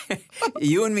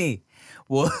 You and me,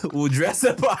 we'll dress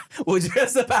up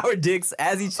our dicks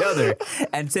as each other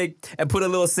and put a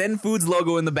little Send Foods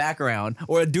logo in the background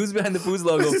or a Dudes Behind the Foods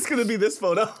logo. Is this gonna be this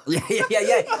photo?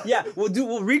 Yeah.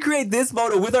 We'll recreate this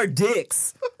photo with our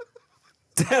dicks.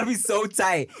 That'll be so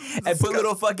tight. And put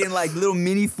little fucking like little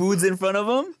mini foods in front of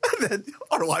them. And then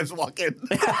our wives walk in.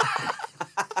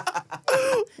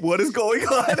 What is going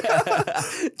on?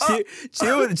 She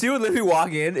would literally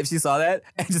walk in if she saw that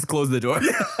and just close the door.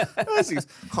 She's,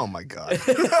 oh my god.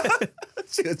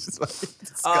 She was just like,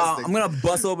 disgusting. I'm gonna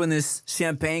bust open this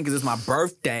champagne because it's my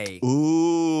birthday.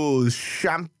 Ooh,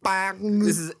 champagne.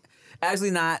 This is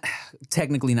actually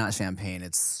technically not champagne.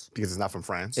 Because it's not from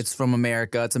France. It's from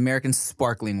America. It's American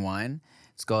sparkling wine.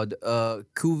 It's called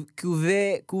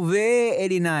Cuvée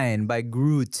 89 by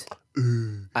Groot.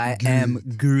 I am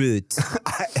Groot.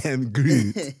 I am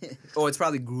Groot. Oh, it's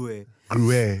probably Grouet.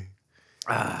 Grouet.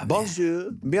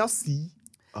 Bonjour. Merci.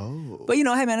 Oh. But you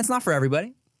know, hey man, it's not for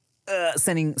everybody.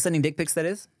 Sending dick pics, that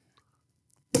is.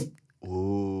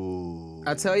 Ooh.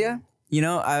 I tell you, you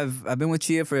know, I've been with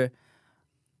Chia for.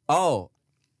 Oh.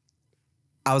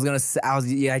 I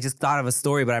just thought of a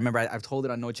story, but I remember I've told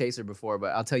it on No Chaser before,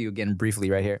 but I'll tell you again briefly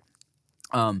right here.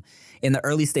 In the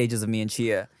early stages of me and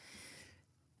Chia,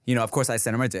 you know, of course I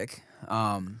sent her my dick.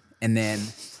 And then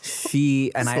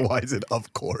she and So why is it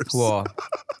of course? well,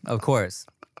 of course.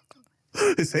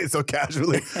 They say it so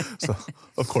casually. So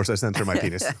of course I sent her my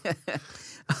penis.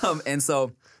 And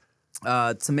so,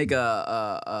 to make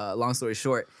a long story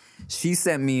short, she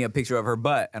sent me a picture of her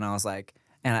butt, and I was like,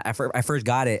 and I first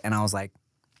got it, and I was like,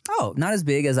 oh, not as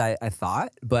big as I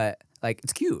thought, but like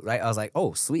it's cute, right? I was like,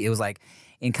 oh, sweet. It was like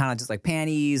in kind of just like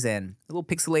panties and a little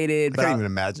pixelated. I But can't even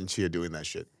imagine Chia doing that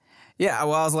shit. yeah,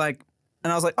 well, I was like,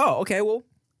 oh, okay, well,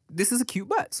 this is a cute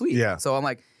butt, sweet. Yeah. So I'm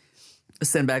like,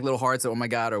 send back little hearts, oh my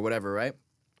god, or whatever, right?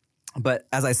 But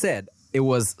as I said, it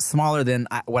was smaller than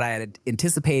what I had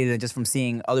anticipated, and just from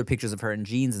seeing other pictures of her in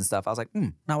jeans and stuff, I was like,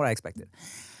 not what I expected.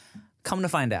 Come to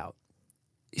find out,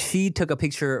 she took a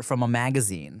picture from a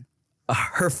magazine.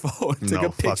 Her phone took No a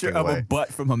picture fucking of a way.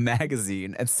 butt from a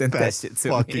magazine and sent That's that shit to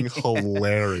fucking me.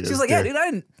 hilarious. She was like, yeah, dude,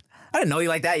 I didn't know you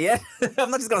like that yet. I'm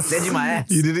not just gonna send you my ass.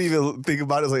 You didn't even think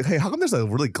about it. It's like, hey, how come there's a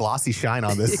really glossy shine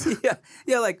on this?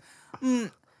 yeah, like,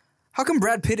 how come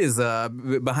Brad Pitt is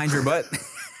behind your butt?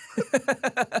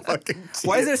 Fucking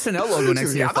Why is there a Chanel logo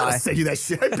next to your I'm not gonna thigh? send you that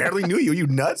shit. I barely knew you. You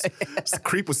nuts? This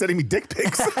creep was sending me dick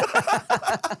pics.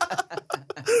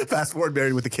 Fast forward,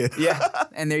 married with a kid. Yeah,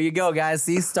 and there you go, guys.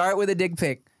 See, start with a dick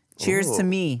pic. Cheers to Ooh.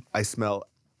 me. I smell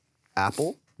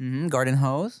apple. Garden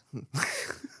hose.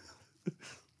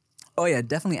 Oh yeah,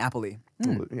 definitely appley.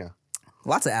 Yeah.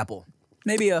 Lots of apple.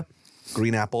 Maybe a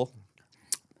Green apple.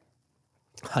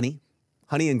 Honey.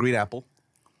 Honey and green apple.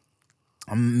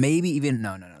 maybe even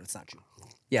no, that's not true.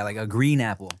 Yeah, like a green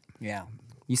apple. Yeah,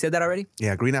 you said that already.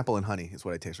 Yeah, green apple and honey is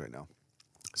what I taste right now.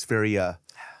 It's very I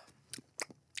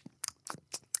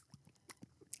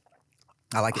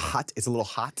like it. hot. It's a little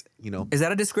hot, you know. Is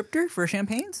that a descriptor for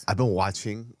champagnes? I've been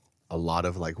watching a lot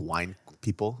of like wine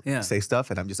people Yeah. say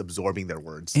stuff, and I'm just absorbing their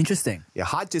words. Interesting. Yeah,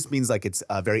 hot just means like it's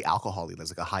very alcohol-y.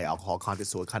 There's like a high alcohol content,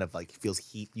 so it kind of like feels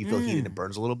heat. You feel heat and it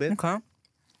burns a little bit. Okay.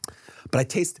 But I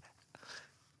taste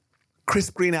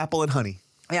crisp green apple and honey.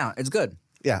 Yeah, it's good.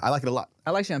 Yeah, I like it a lot.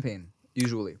 I like champagne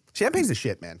usually. Champagne's the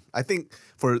shit, man. I think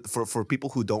for people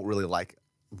who don't really like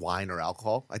wine or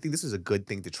alcohol, I think this is a good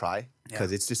thing to try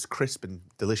because it's just crisp and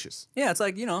delicious. Yeah, it's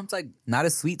like, it's like not a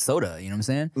sweet soda, you know what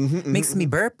I'm saying? Makes me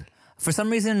burp. For some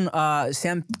reason,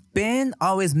 champagne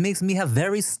always makes me have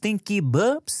very stinky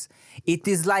burps. It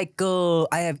is like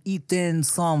I have eaten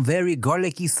some very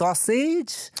garlicky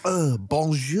sausage.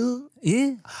 Bonjour.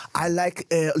 Yeah. I like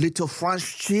a little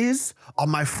French cheese on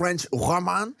my French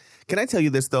roman. Can I tell you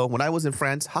this though? When I was in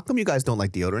France, how come you guys don't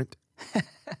like deodorant?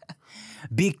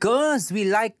 Because we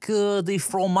like the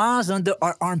fromage under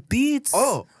our armpits.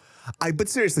 Oh, but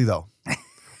seriously though,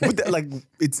 like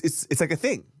it's like a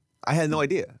thing. I had no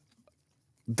idea.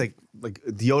 Like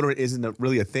deodorant isn't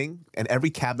really a thing, and every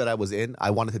cab that I was in, I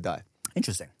wanted to die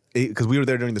Interesting. because we were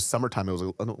there during the summertime. It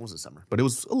wasn't summer, but it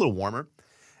was a little warmer,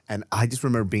 and I just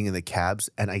remember being in the cabs,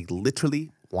 and I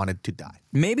literally wanted to die.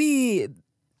 Maybe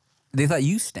they thought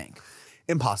you stank.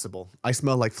 Impossible. I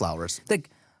smell like flowers. Like,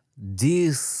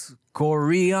 this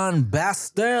Korean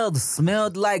bastard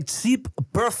smelled like cheap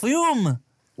perfume.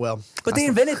 Well, But they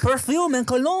invented perfume and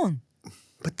cologne.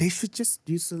 But they should just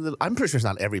use a little. I'm pretty sure it's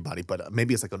not everybody, but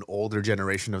maybe it's like an older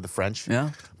generation of the French. Yeah.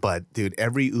 But dude,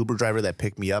 every Uber driver that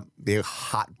picked me up, they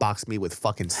hotboxed me with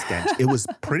fucking stench. It was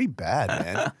pretty bad,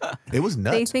 man. It was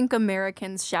nuts. They think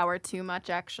Americans shower too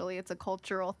much, actually. It's a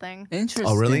cultural thing. Interesting.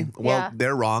 Oh, really? Well, Yeah.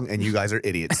 they're wrong, and you guys are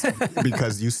idiots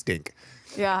because you stink.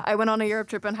 Yeah, I went on a Europe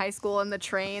trip in high school, and the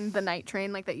train, the night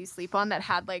train, like that you sleep on, that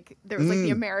had like there was like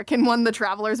the American one, the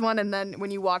travelers one, and then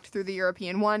when you walked through the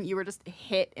European one, you were just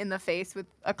hit in the face with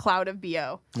a cloud of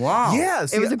BO. Wow. Yeah,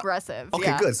 It was aggressive. Okay,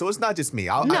 yeah. good. So it's not just me.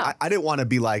 No. I didn't want to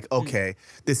be like, okay,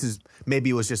 this is maybe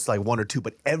it was just like one or two,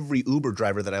 but every Uber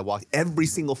driver that I walked, every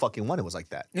single fucking one, it was like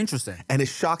that. Interesting. And it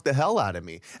shocked the hell out of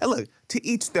me. And look, to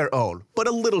each their own, but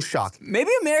a little shock.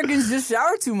 Maybe Americans just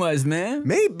shower too much, man.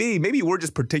 Maybe we're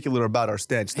just particular about our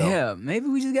stench, though. Yeah, maybe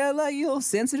we just got like,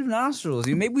 sensitive nostrils.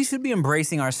 Maybe we should be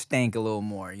embracing our stank a little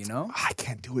more, I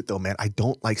can't do it though, man. I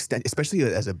don't like stench, especially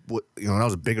as when I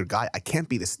was a bigger guy. I can't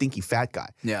be the stinky fat guy.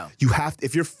 Yeah.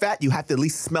 If you're fat, you have to at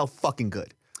least smell fucking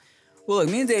good. Well, look,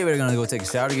 me and David are gonna go take a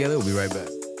shower together. We'll be right back.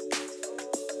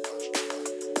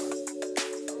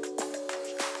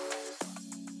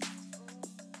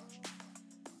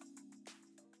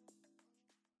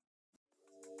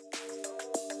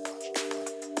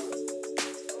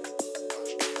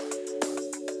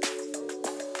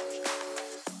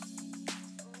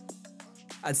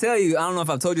 I tell you, I don't know if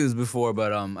I've told you this before,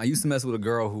 but I used to mess with a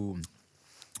girl who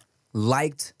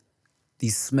liked the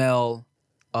smell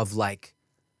of like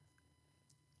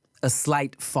a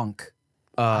slight funk.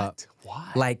 What?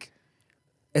 Like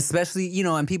especially, you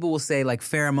know, and people will say like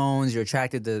pheromones, you're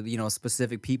attracted to, you know,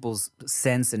 specific people's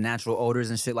scents and natural odors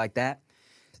and shit like that.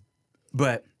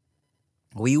 But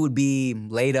we would be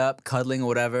laid up, cuddling or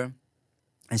whatever,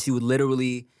 and she would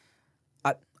literally,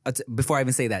 before I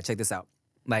even say that, check this out.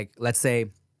 Like, let's say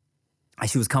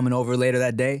she was coming over later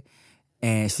that day,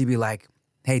 and she'd be like,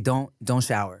 hey, don't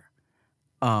shower.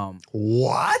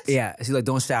 What? Yeah, she's like,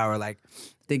 don't shower. Like,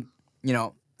 think, you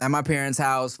know, at my parents'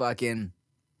 house, fucking,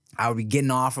 I would be getting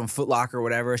off from Foot Locker or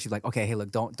whatever. She's like, okay, hey, look,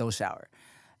 don't shower.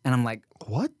 And I'm like,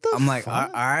 What the I'm like,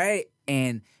 fuck? all right.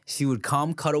 And she would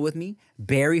come cuddle with me,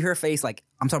 bury her face, like,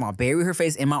 I'm talking about bury her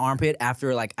face in my armpit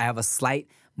after, like, I have a slight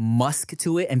musk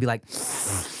to it and be like,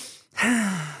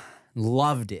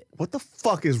 loved it. What the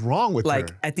fuck is wrong with Like,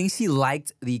 her? I think she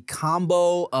liked the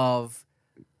combo of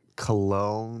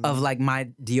Cologne. like my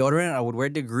deodorant. I would wear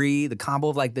Degree, the combo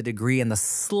of like the Degree and the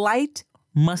slight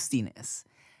mustiness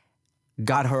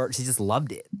got her. She just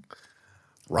loved it.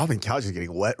 Robin Couch is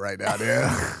getting wet right now, dude.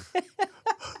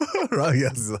 Robin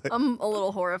Couch is like, I'm a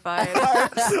little horrified.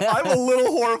 I'm a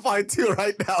little horrified too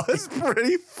right now. It's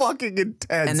pretty fucking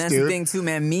intense, And that's dude. the thing too,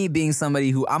 man. Me being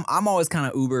somebody who I'm always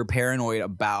kind of uber paranoid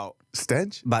about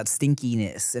Stench?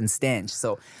 stinkiness and stench.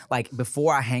 So like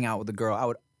before I hang out with a girl, I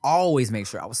would always make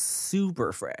sure I was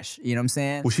super fresh. You know what I'm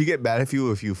saying? Will she get mad at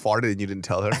you if you farted and you didn't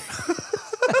tell her?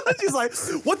 She's like,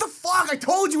 what the fuck? I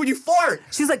told you when you fart.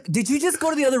 She's like, did you just go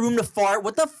to the other room to fart?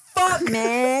 What the fuck,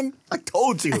 man? I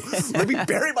told you. Let me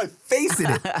bury my face in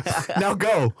it. Now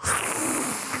go.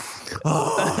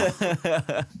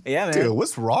 Yeah, man. Dude,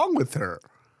 what's wrong with her?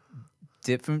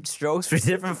 Different strokes for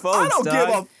different folks. I don't dog.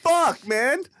 give a fuck,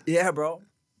 man. Yeah, bro.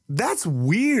 That's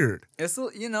weird. It's,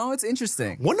 you know, it's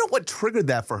interesting. Wonder what triggered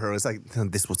that for her. It's like,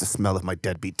 this was the smell of my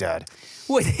deadbeat dad.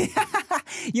 Wait,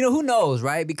 you know, who knows,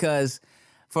 right? Because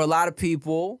for a lot of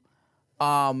people,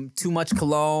 too much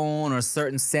cologne or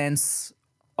certain scents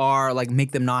are like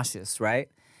make them nauseous, right?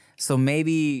 So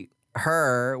maybe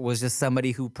her was just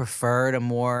somebody who preferred a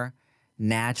more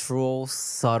natural,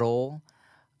 subtle,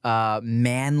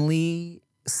 manly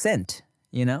scent,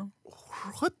 you know?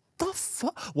 What the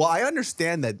fuck? Well, I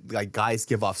understand that like guys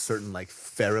give off certain like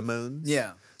pheromones.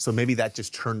 Yeah. So maybe that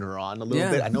just turned her on a little Yeah.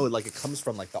 bit. I know like it comes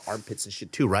from like the armpits and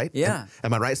shit too, right? Yeah.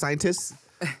 Am I right, scientists?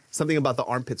 Something about the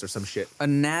armpits or some shit. A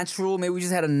natural, maybe we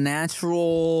just had a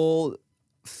natural,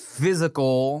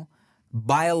 physical,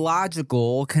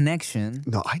 biological connection.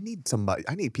 No, I need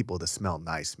people to smell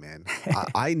nice, man.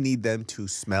 I need them to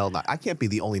smell nice. I can't be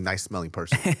the only nice smelling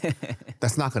person.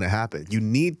 That's not gonna happen. You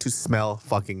need to smell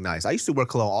fucking nice. I used to wear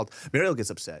cologne Mariel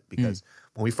gets upset because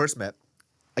when we first met,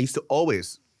 I used to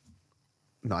always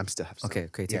No, I'm still have some. Okay,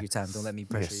 take Yeah. your time. Don't let me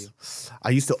pressure you. I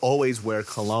used to always wear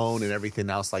cologne and everything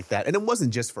else like that. And it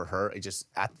wasn't just for her. It just,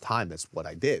 at the time, that's what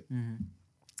I did.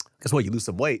 Guess what? You lose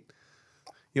some weight.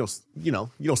 You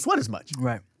don't sweat as much.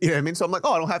 Right. You know what I mean? So I'm like,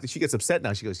 oh, I don't have to. She gets upset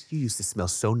now. She goes, you used to smell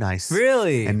so nice.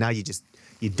 Really? And now you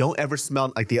don't ever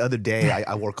smell, like the other day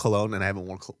I wore cologne and I haven't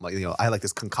worn, I had like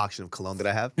this concoction of cologne that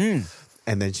I have.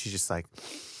 And then she's just like,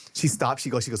 she stops,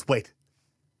 she goes, wait.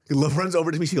 Love runs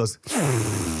over to me, she goes,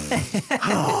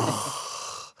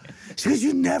 she goes,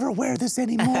 you never wear this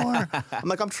anymore. I'm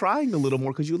like, I'm trying a little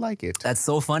more because you like it. That's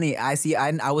so funny. I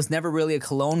was never really a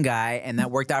cologne guy, and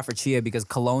that worked out for Chia because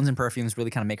colognes and perfumes really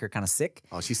kind of make her kind of sick.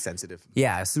 Oh, she's sensitive.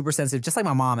 Yeah, super sensitive, just like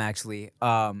my mom actually.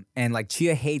 And like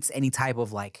Chia hates any type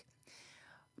of like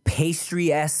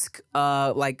pastry-esque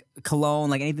like cologne,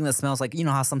 like anything that smells like, you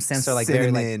know how some scents are like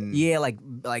very Cinnamon.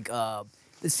 like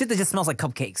shit that just smells like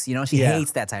cupcakes, you know? She Yeah.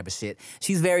 hates that type of shit.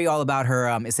 She's very all about her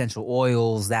essential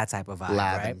oils, that type of vibe,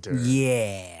 Lavender. right?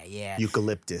 Yeah.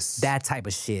 Eucalyptus. That type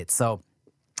of shit. So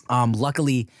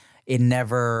luckily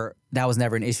that was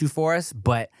never an issue for us.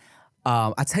 But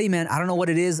I tell you, man, I don't know what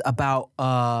it is about,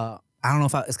 I don't know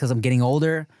if it's because I'm getting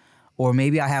older or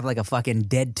maybe I have like a fucking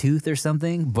dead tooth or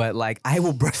something, but like I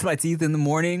will brush my teeth in the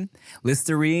morning,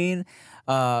 Listerine,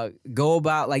 go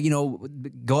about like,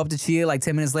 go up to Chia like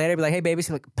 10 minutes later, be like, hey baby,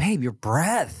 she's like, babe, your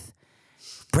breath,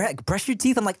 brush your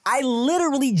teeth. I'm like, I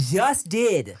literally just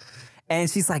did. And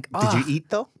she's like, oh. Did you eat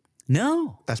though?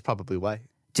 No. That's probably why.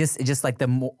 Just like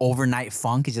the overnight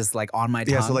funk is just like on my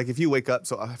tongue. Yeah, so like if you wake up,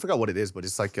 so I forgot what it is, but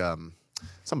it's like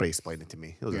somebody explained it to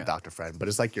me. It was a doctor friend, but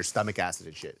it's like your stomach acid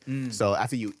and shit. So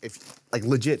after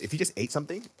if you just ate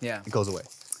something, Yeah. it goes away.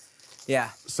 Yeah.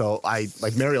 So I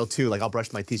like Mariel too. Like I'll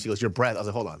brush my teeth. She goes, your breath. I was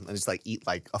like, hold on, and just like eat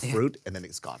like a fruit, and then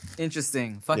it's gone.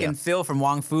 Interesting. Fucking Yeah. Phil from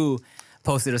Wong Fu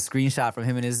posted a screenshot from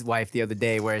him and his wife the other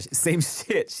day where same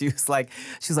shit. She was like,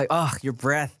 oh, your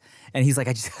breath. And he's like,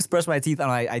 I just brushed my teeth, and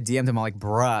I DM'd him. I'm like,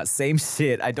 bruh, same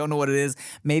shit. I don't know what it is.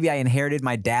 Maybe I inherited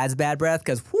my dad's bad breath,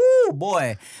 because whoo, Woo,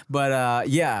 boy. But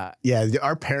yeah. Yeah,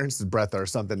 our parents' breath are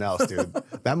something else, dude.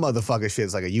 That motherfucker shit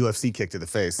is like a UFC kick to the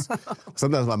face.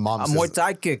 Sometimes my mom A says, Muay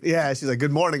Thai kick. yeah, she's like,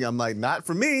 good morning. I'm like, not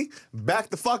for me. Back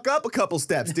the fuck up a couple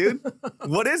steps, dude.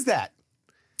 What is that?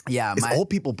 Yeah, It's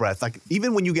old people breath. Like,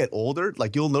 even when you get older,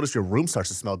 like, you'll notice your room starts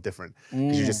to smell different.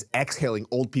 Because you're just exhaling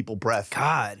old people breath.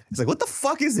 God. It's like, what the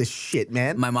fuck is this shit,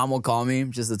 man? My mom will call me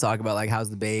just to talk about, like,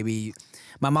 how's the baby.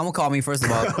 My mom will call me, first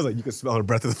of all. I was like, you can smell her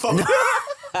breath in the phone.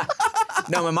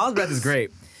 No, my mom's breath is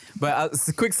great. But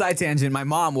a quick side tangent, my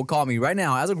mom will call me right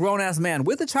now as a grown-ass man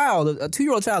with a child, a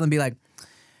 2-year-old child, and be like,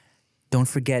 don't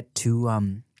forget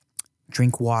to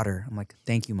drink water. I'm like,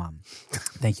 thank you, Mom.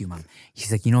 Thank you, Mom.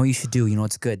 She's like, you know what you should do? You know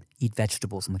what's good? Eat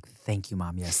vegetables. I'm like, thank you,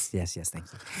 Mom. Yes, thank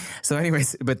you. So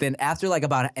anyways, but then after like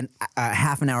about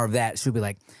half an hour of that, she'll be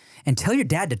like, and tell your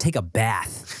dad to take a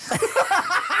bath.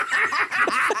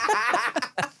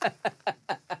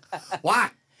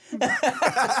 What? Your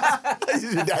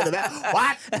dad did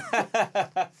that?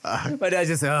 What? My dad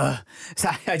just, so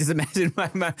I just imagine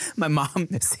my mom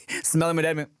smelling my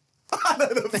dad. And,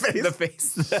 the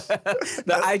face.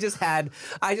 I just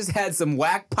had some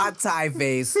whack pot Thai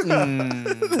face.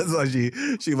 That's why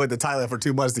she went to Thailand for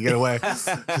 2 months to get away.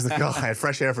 She's like, oh, I had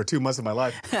fresh air for 2 months of my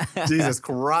life. Jesus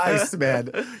Christ,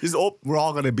 man. We're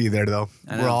all gonna be there though.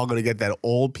 We're all gonna get that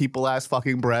old people ass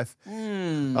fucking breath.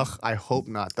 Ugh, I hope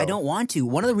not though. I don't want to.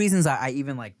 One of the reasons I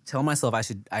even like tell myself I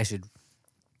should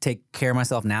take care of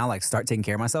myself now, like start taking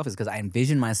care of myself, is because I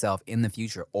envision myself in the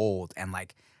future old, and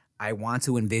like I want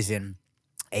to envision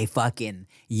a fucking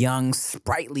young,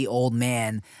 sprightly old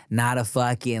man, not a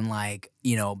fucking like,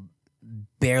 you know,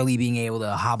 barely being able to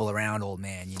hobble around old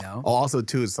man, you know? Oh, also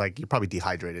too, it's like you're probably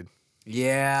dehydrated.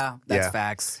 Yeah, that's Yeah.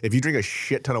 facts. If you drink a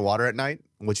shit ton of water at night,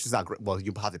 which is not great, well,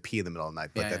 you have to pee in the middle of the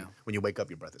night, but Yeah, then yeah. when you wake up,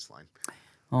 your breath is fine.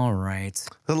 All right.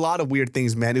 There's a lot of weird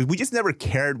things, man. We just never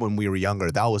cared when we were younger.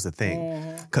 That was the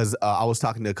thing. Because I was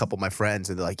talking to a couple of my friends,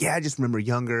 and they're like, yeah, I just remember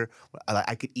younger.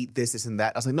 I could eat this, and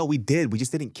that. I was like, no, we did. We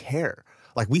just didn't care.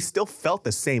 Like, we still felt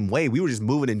the same way. We were just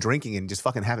moving and drinking and just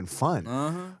fucking having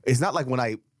fun. It's not like when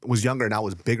I was younger and I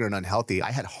was bigger and unhealthy.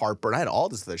 I had heartburn. I had all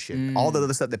this other shit. All the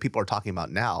other stuff that people are talking about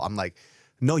now. I'm like,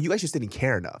 no, you guys just didn't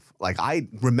care enough. Like, I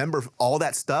remember all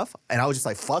that stuff, and I was just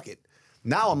like, fuck it.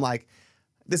 Now I'm like,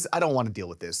 I don't want to deal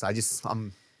with this.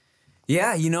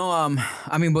 Yeah, you know,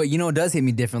 I mean, but you know, it does hit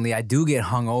me differently. I do get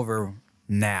hungover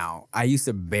now. I used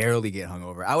to barely get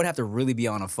hungover. I would have to really be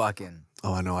on a fucking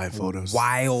Oh, I know. I have photos.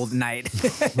 wild night to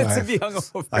be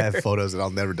hungover. I have photos that I'll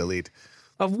never delete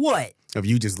Of what? of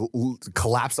you just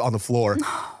collapsed on the floor.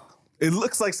 It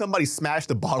looks like somebody smashed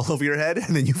a bottle over your head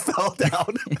and then you fell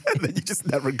down and then you just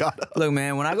never got up. Look,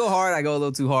 man, when I go hard, I go a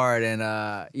little too hard,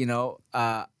 and you know,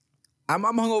 I'm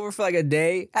hungover for like a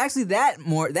day. Actually,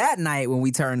 that night when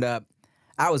we turned up,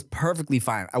 I was perfectly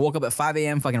fine. I woke up at 5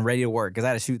 a.m. fucking ready to work because I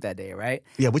had to shoot that day, right?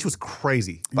 Yeah, which was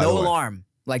crazy. By No the way. alarm.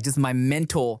 Like, just my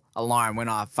mental alarm went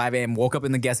off. 5 a.m., woke up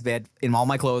in the guest bed in all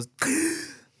my clothes.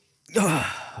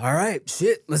 All right,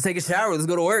 shit, let's take a shower. Let's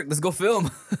go to work. Let's go film.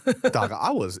 Dog,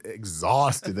 I was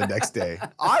exhausted the next day.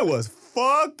 I was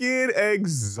fucking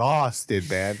exhausted,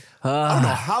 man. I don't know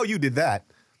how you did that.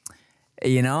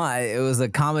 You know, it was a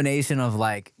combination of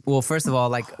like, well, first of all,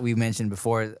 like we mentioned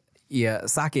before, yeah,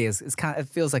 sake is kind of, it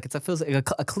feels like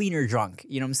a cleaner drunk.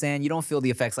 You know what I'm saying? You don't feel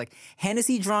the effects like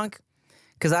Hennessy drunk,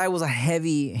 because I was a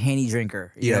heavy Henny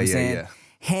drinker. You know what I'm saying? Yeah.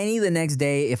 Henny the next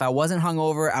day, if I wasn't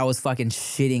hungover, I was fucking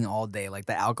shitting all day. Like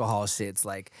the alcohol shits.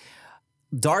 Like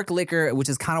dark liquor, which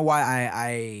is kind of why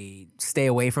I stay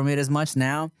away from it as much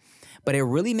now. But it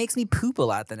really makes me poop a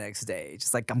lot the next day.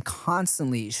 Just like I'm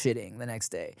constantly shitting the next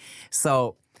day.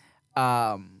 So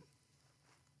why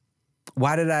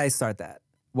did I start that?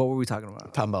 What were we talking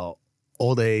about? Talking about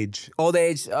old age. Old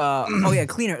age. Oh yeah,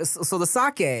 cleaner. So the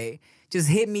sake just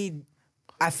hit me.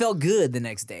 I felt good the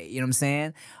next day. You know what I'm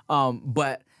saying?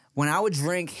 But when I would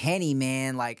drink Henny,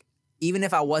 man, like even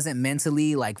if I wasn't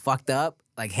mentally like fucked up,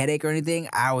 like headache or anything,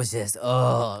 I was just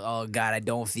oh god, I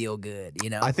don't feel good.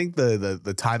 You know? I think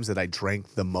the times that I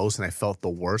drank the most and I felt the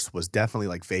worst was definitely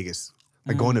like Vegas.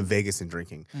 Like going to Vegas and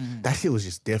drinking. That shit was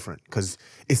just different because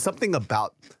it's something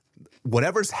about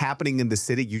whatever's happening in the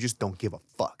city, you just don't give a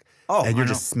fuck. Oh, and you're I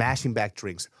know. just smashing back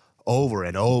drinks over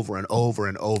and over and over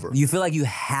and over. You feel like you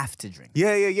have to drink.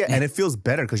 Yeah. And it feels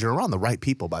better because you're around the right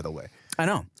people, by the way. I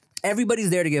know.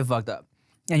 Everybody's there to get fucked up.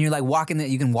 And you're like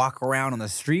you can walk around on the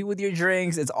street with your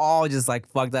drinks. It's all just like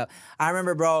fucked up. I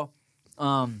remember, bro.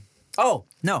 Oh,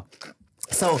 no.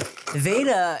 So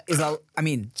Chia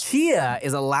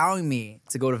is allowing me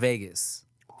to go to Vegas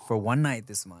for one night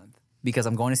this month because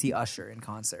I'm going to see Usher in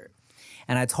concert.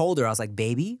 And I told her, I was like,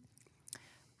 baby,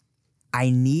 I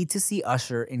need to see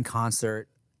Usher in concert.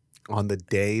 On the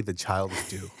day the child is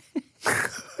due.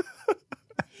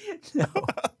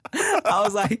 I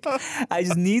was like, I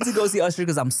just need to go see Usher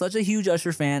because I'm such a huge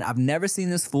Usher fan. I've never seen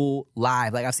this fool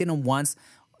live. Like, I've seen him once.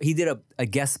 He did a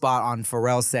guest spot on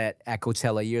Pharrell's set at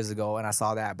Coachella years ago, and I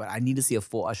saw that. But I need to see a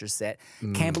full Usher set.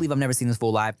 Can't believe I've never seen this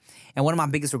fool live. And one of my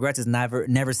biggest regrets is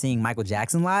never seeing Michael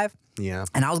Jackson live. Yeah.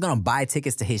 And I was gonna buy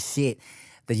tickets to his shit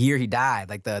the year he died,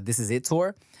 like the This Is It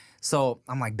tour. So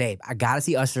I'm like, babe, I gotta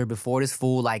see Usher before this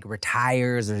fool like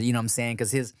retires, or you know what I'm saying? Because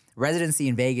his residency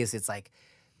in Vegas, it's like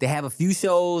they have a few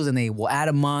shows and they will add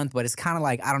a month, but it's kind of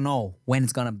like, I don't know when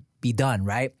it's gonna be done,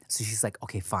 right? So she's like,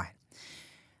 okay, fine.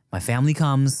 My family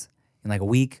comes in like a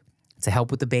week to help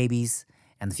with the babies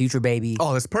and the future baby.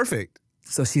 Oh, that's perfect.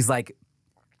 So she's like,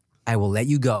 I will let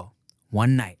you go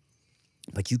one night,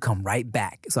 but you come right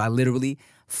back. So I literally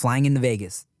flying into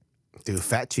Vegas. Dude,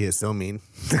 Fat Chia is so mean.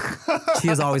 She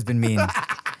has always been mean.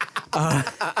 I'm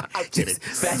kidding.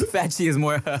 Fat Chia is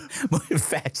more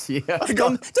Fat Chia.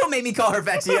 Don't make me call her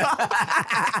Fat Chia.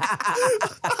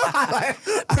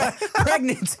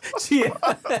 Pregnant Chia.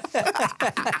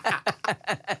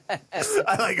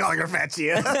 I like calling her Fat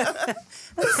Chia.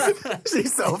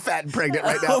 She's so fat and pregnant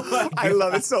right now. I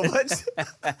love it so much.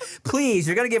 Please,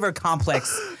 you're gonna give her a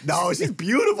complex. No, she's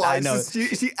beautiful. I know.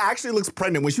 She actually looks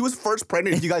pregnant. When she was first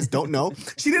pregnant, if you guys don't know,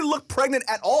 she didn't look pregnant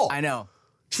at all. I know.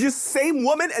 She's just same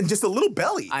woman and just a little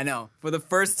belly. I know. For the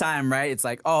first time, right? It's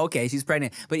like, oh, okay, she's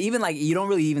pregnant. But even like, you don't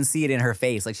really even see it in her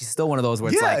face. Like, she's still one of those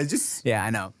where it's Yeah, like, it's just- yeah, I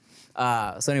know.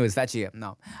 So anyways, Fat Chia,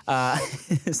 no.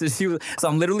 So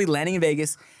I'm literally landing in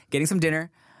Vegas, getting some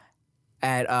dinner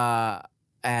at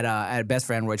Best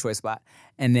Friend Roy Choi spot,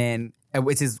 and then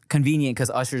which is convenient because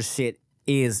Usher's shit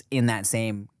is in that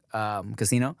same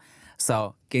casino.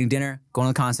 So getting dinner, going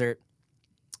to the concert,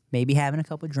 maybe having a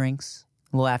couple drinks,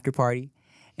 a little after party,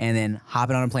 and then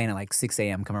hopping on a plane at like 6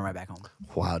 a.m. coming right back home.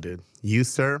 Wow, dude. You,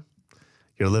 sir,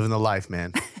 you're living the life,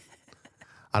 man.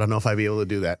 I don't know if I'd be able to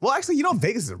do that. Well, actually, you know,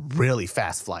 Vegas is a really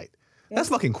fast flight. That's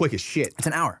fucking quick as shit. It's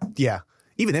an hour. Yeah,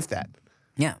 even if that.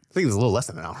 Yeah. I think it was a little less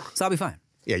than an hour. So I'll be fine.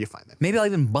 Yeah, you're fine then. Maybe I'll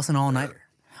even bust an all-nighter.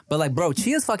 But like, bro,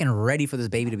 Chia's fucking ready for this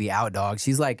baby to be out, dog.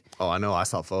 She's like, Oh, I know. I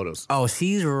saw photos. oh,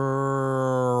 she's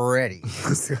ready.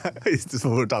 This is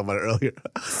what we were talking about earlier.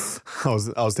 I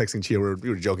was texting Chia. We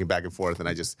were joking back and forth, and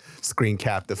I just screen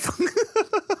capped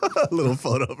the little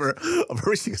photo of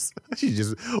her. She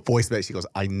just voice messaged. She goes,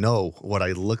 "I know what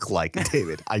I look like,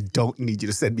 David. I don't need you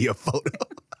to send me a photo."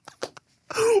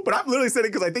 But I'm literally saying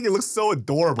it because I think it looks so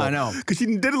adorable. I know. Because she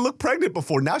didn't look pregnant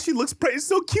before. Now she looks pregnant. It's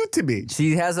so cute to me.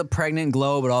 She has a pregnant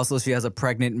glow, but also she has a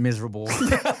pregnant miserable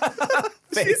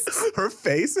face. Her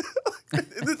face.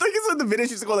 It's like it's in the video.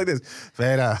 She's going like this.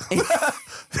 Vera.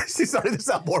 She's starting to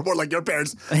sound more and more like your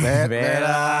parents.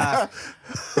 Vera.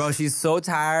 Bro, she's so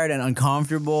tired and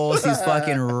uncomfortable. She's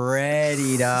fucking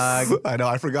ready, dog. I know.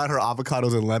 I forgot her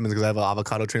avocados and lemons because I have an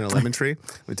avocado tree and a lemon tree.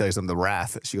 Let me tell you something. The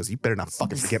wrath. She goes, "You better not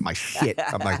fucking forget my shit."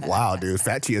 I'm like, wow, dude.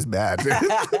 Fat Chia is bad.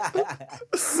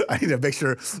 I need to make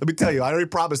sure. Let me tell you. I already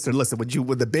promised her. Listen,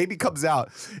 when the baby comes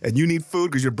out and you need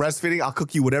food because you're breastfeeding, I'll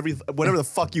cook you whatever the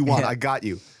fuck you want. I got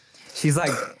you. She's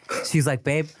like,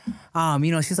 babe,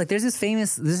 she's like, this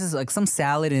is like some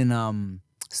salad in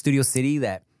Studio City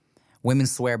that women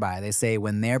swear by. They say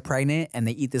when they're pregnant and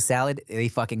they eat the salad, they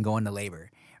fucking go into labor,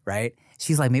 right?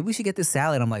 She's like, maybe we should get this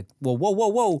salad. I'm like,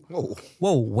 whoa,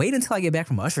 wait until I get back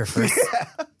from Usher first.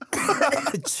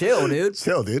 Chill,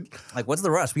 dude. Like, what's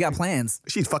the rush? We got plans.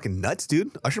 She's fucking nuts,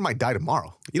 dude. Usher might die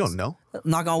tomorrow. You don't know.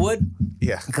 Knock on wood.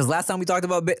 Yeah. Because last time we talked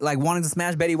about like wanting to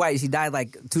smash Betty White, she died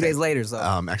like 2 days later. So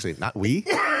Actually, not we.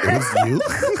 It was you.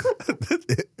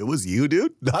 It was you,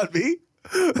 dude. Not me.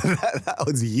 That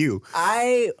was you.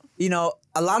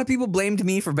 a lot of people blamed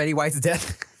me for Betty White's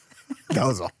death. That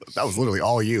was literally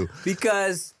all you.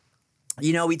 Because,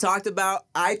 I talked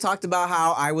about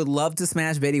how I would love to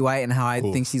smash Betty White and how I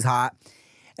think she's hot.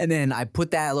 And then I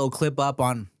put that little clip up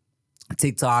on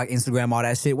TikTok, Instagram, all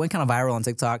that shit. Went kind of viral on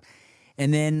TikTok.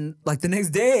 And then, like, the next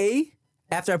day,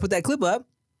 after I put that clip up,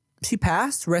 she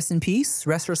passed. Rest in peace.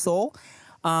 Rest her soul.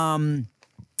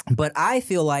 But I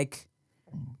feel like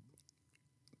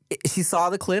she saw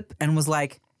the clip and was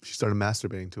like, She started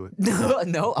masturbating to it.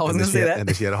 No, I wasn't going to say that. And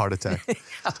then she had a heart attack.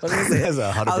 I was going to say That's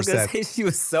 100%. I was going to say she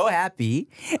was so happy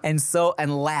and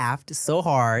laughed so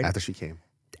hard. After she came.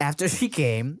 After she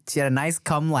came, she had a nice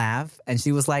cum laugh, and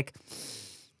she was like,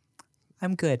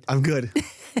 I'm good. I'm good.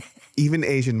 Even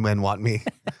Asian men want me.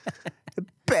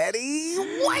 Betty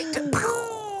White.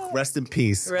 Rest in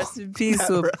peace. Rest in peace.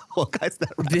 What guy's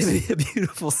that? A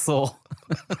beautiful soul.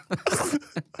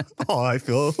 Oh, I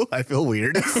feel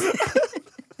weird.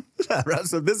 That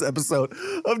wraps up this episode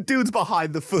of Dudes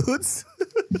Behind the Foods.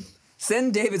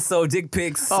 Send David So dick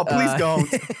pics. Oh, please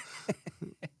don't.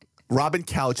 Robin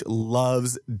Couch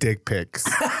loves dick pics.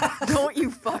 Don't you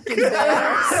fucking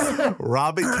dare.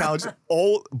 Robin Couch,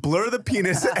 blur the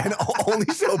penis and only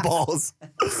show balls.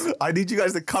 I need you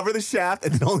guys to cover the shaft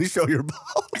and then only show your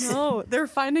balls. No, they're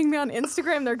finding me on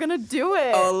Instagram. They're gonna do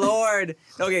it. Oh, Lord.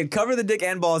 Okay, cover the dick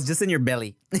and balls just in your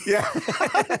belly. Yeah.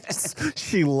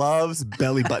 She loves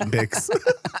belly button pics.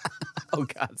 Oh,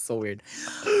 God, so weird.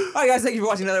 All right, guys, thank you for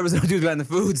watching another episode of Dudes Behind the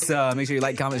Foods. Make sure you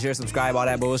like, comment, share, subscribe, all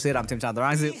that bullshit. I'm Tim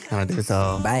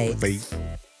Chantarangsu. Bye. Bye.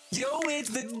 Yo, it's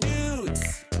the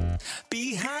dudes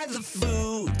behind the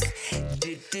food.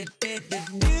 Dudes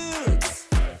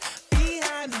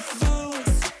behind the food.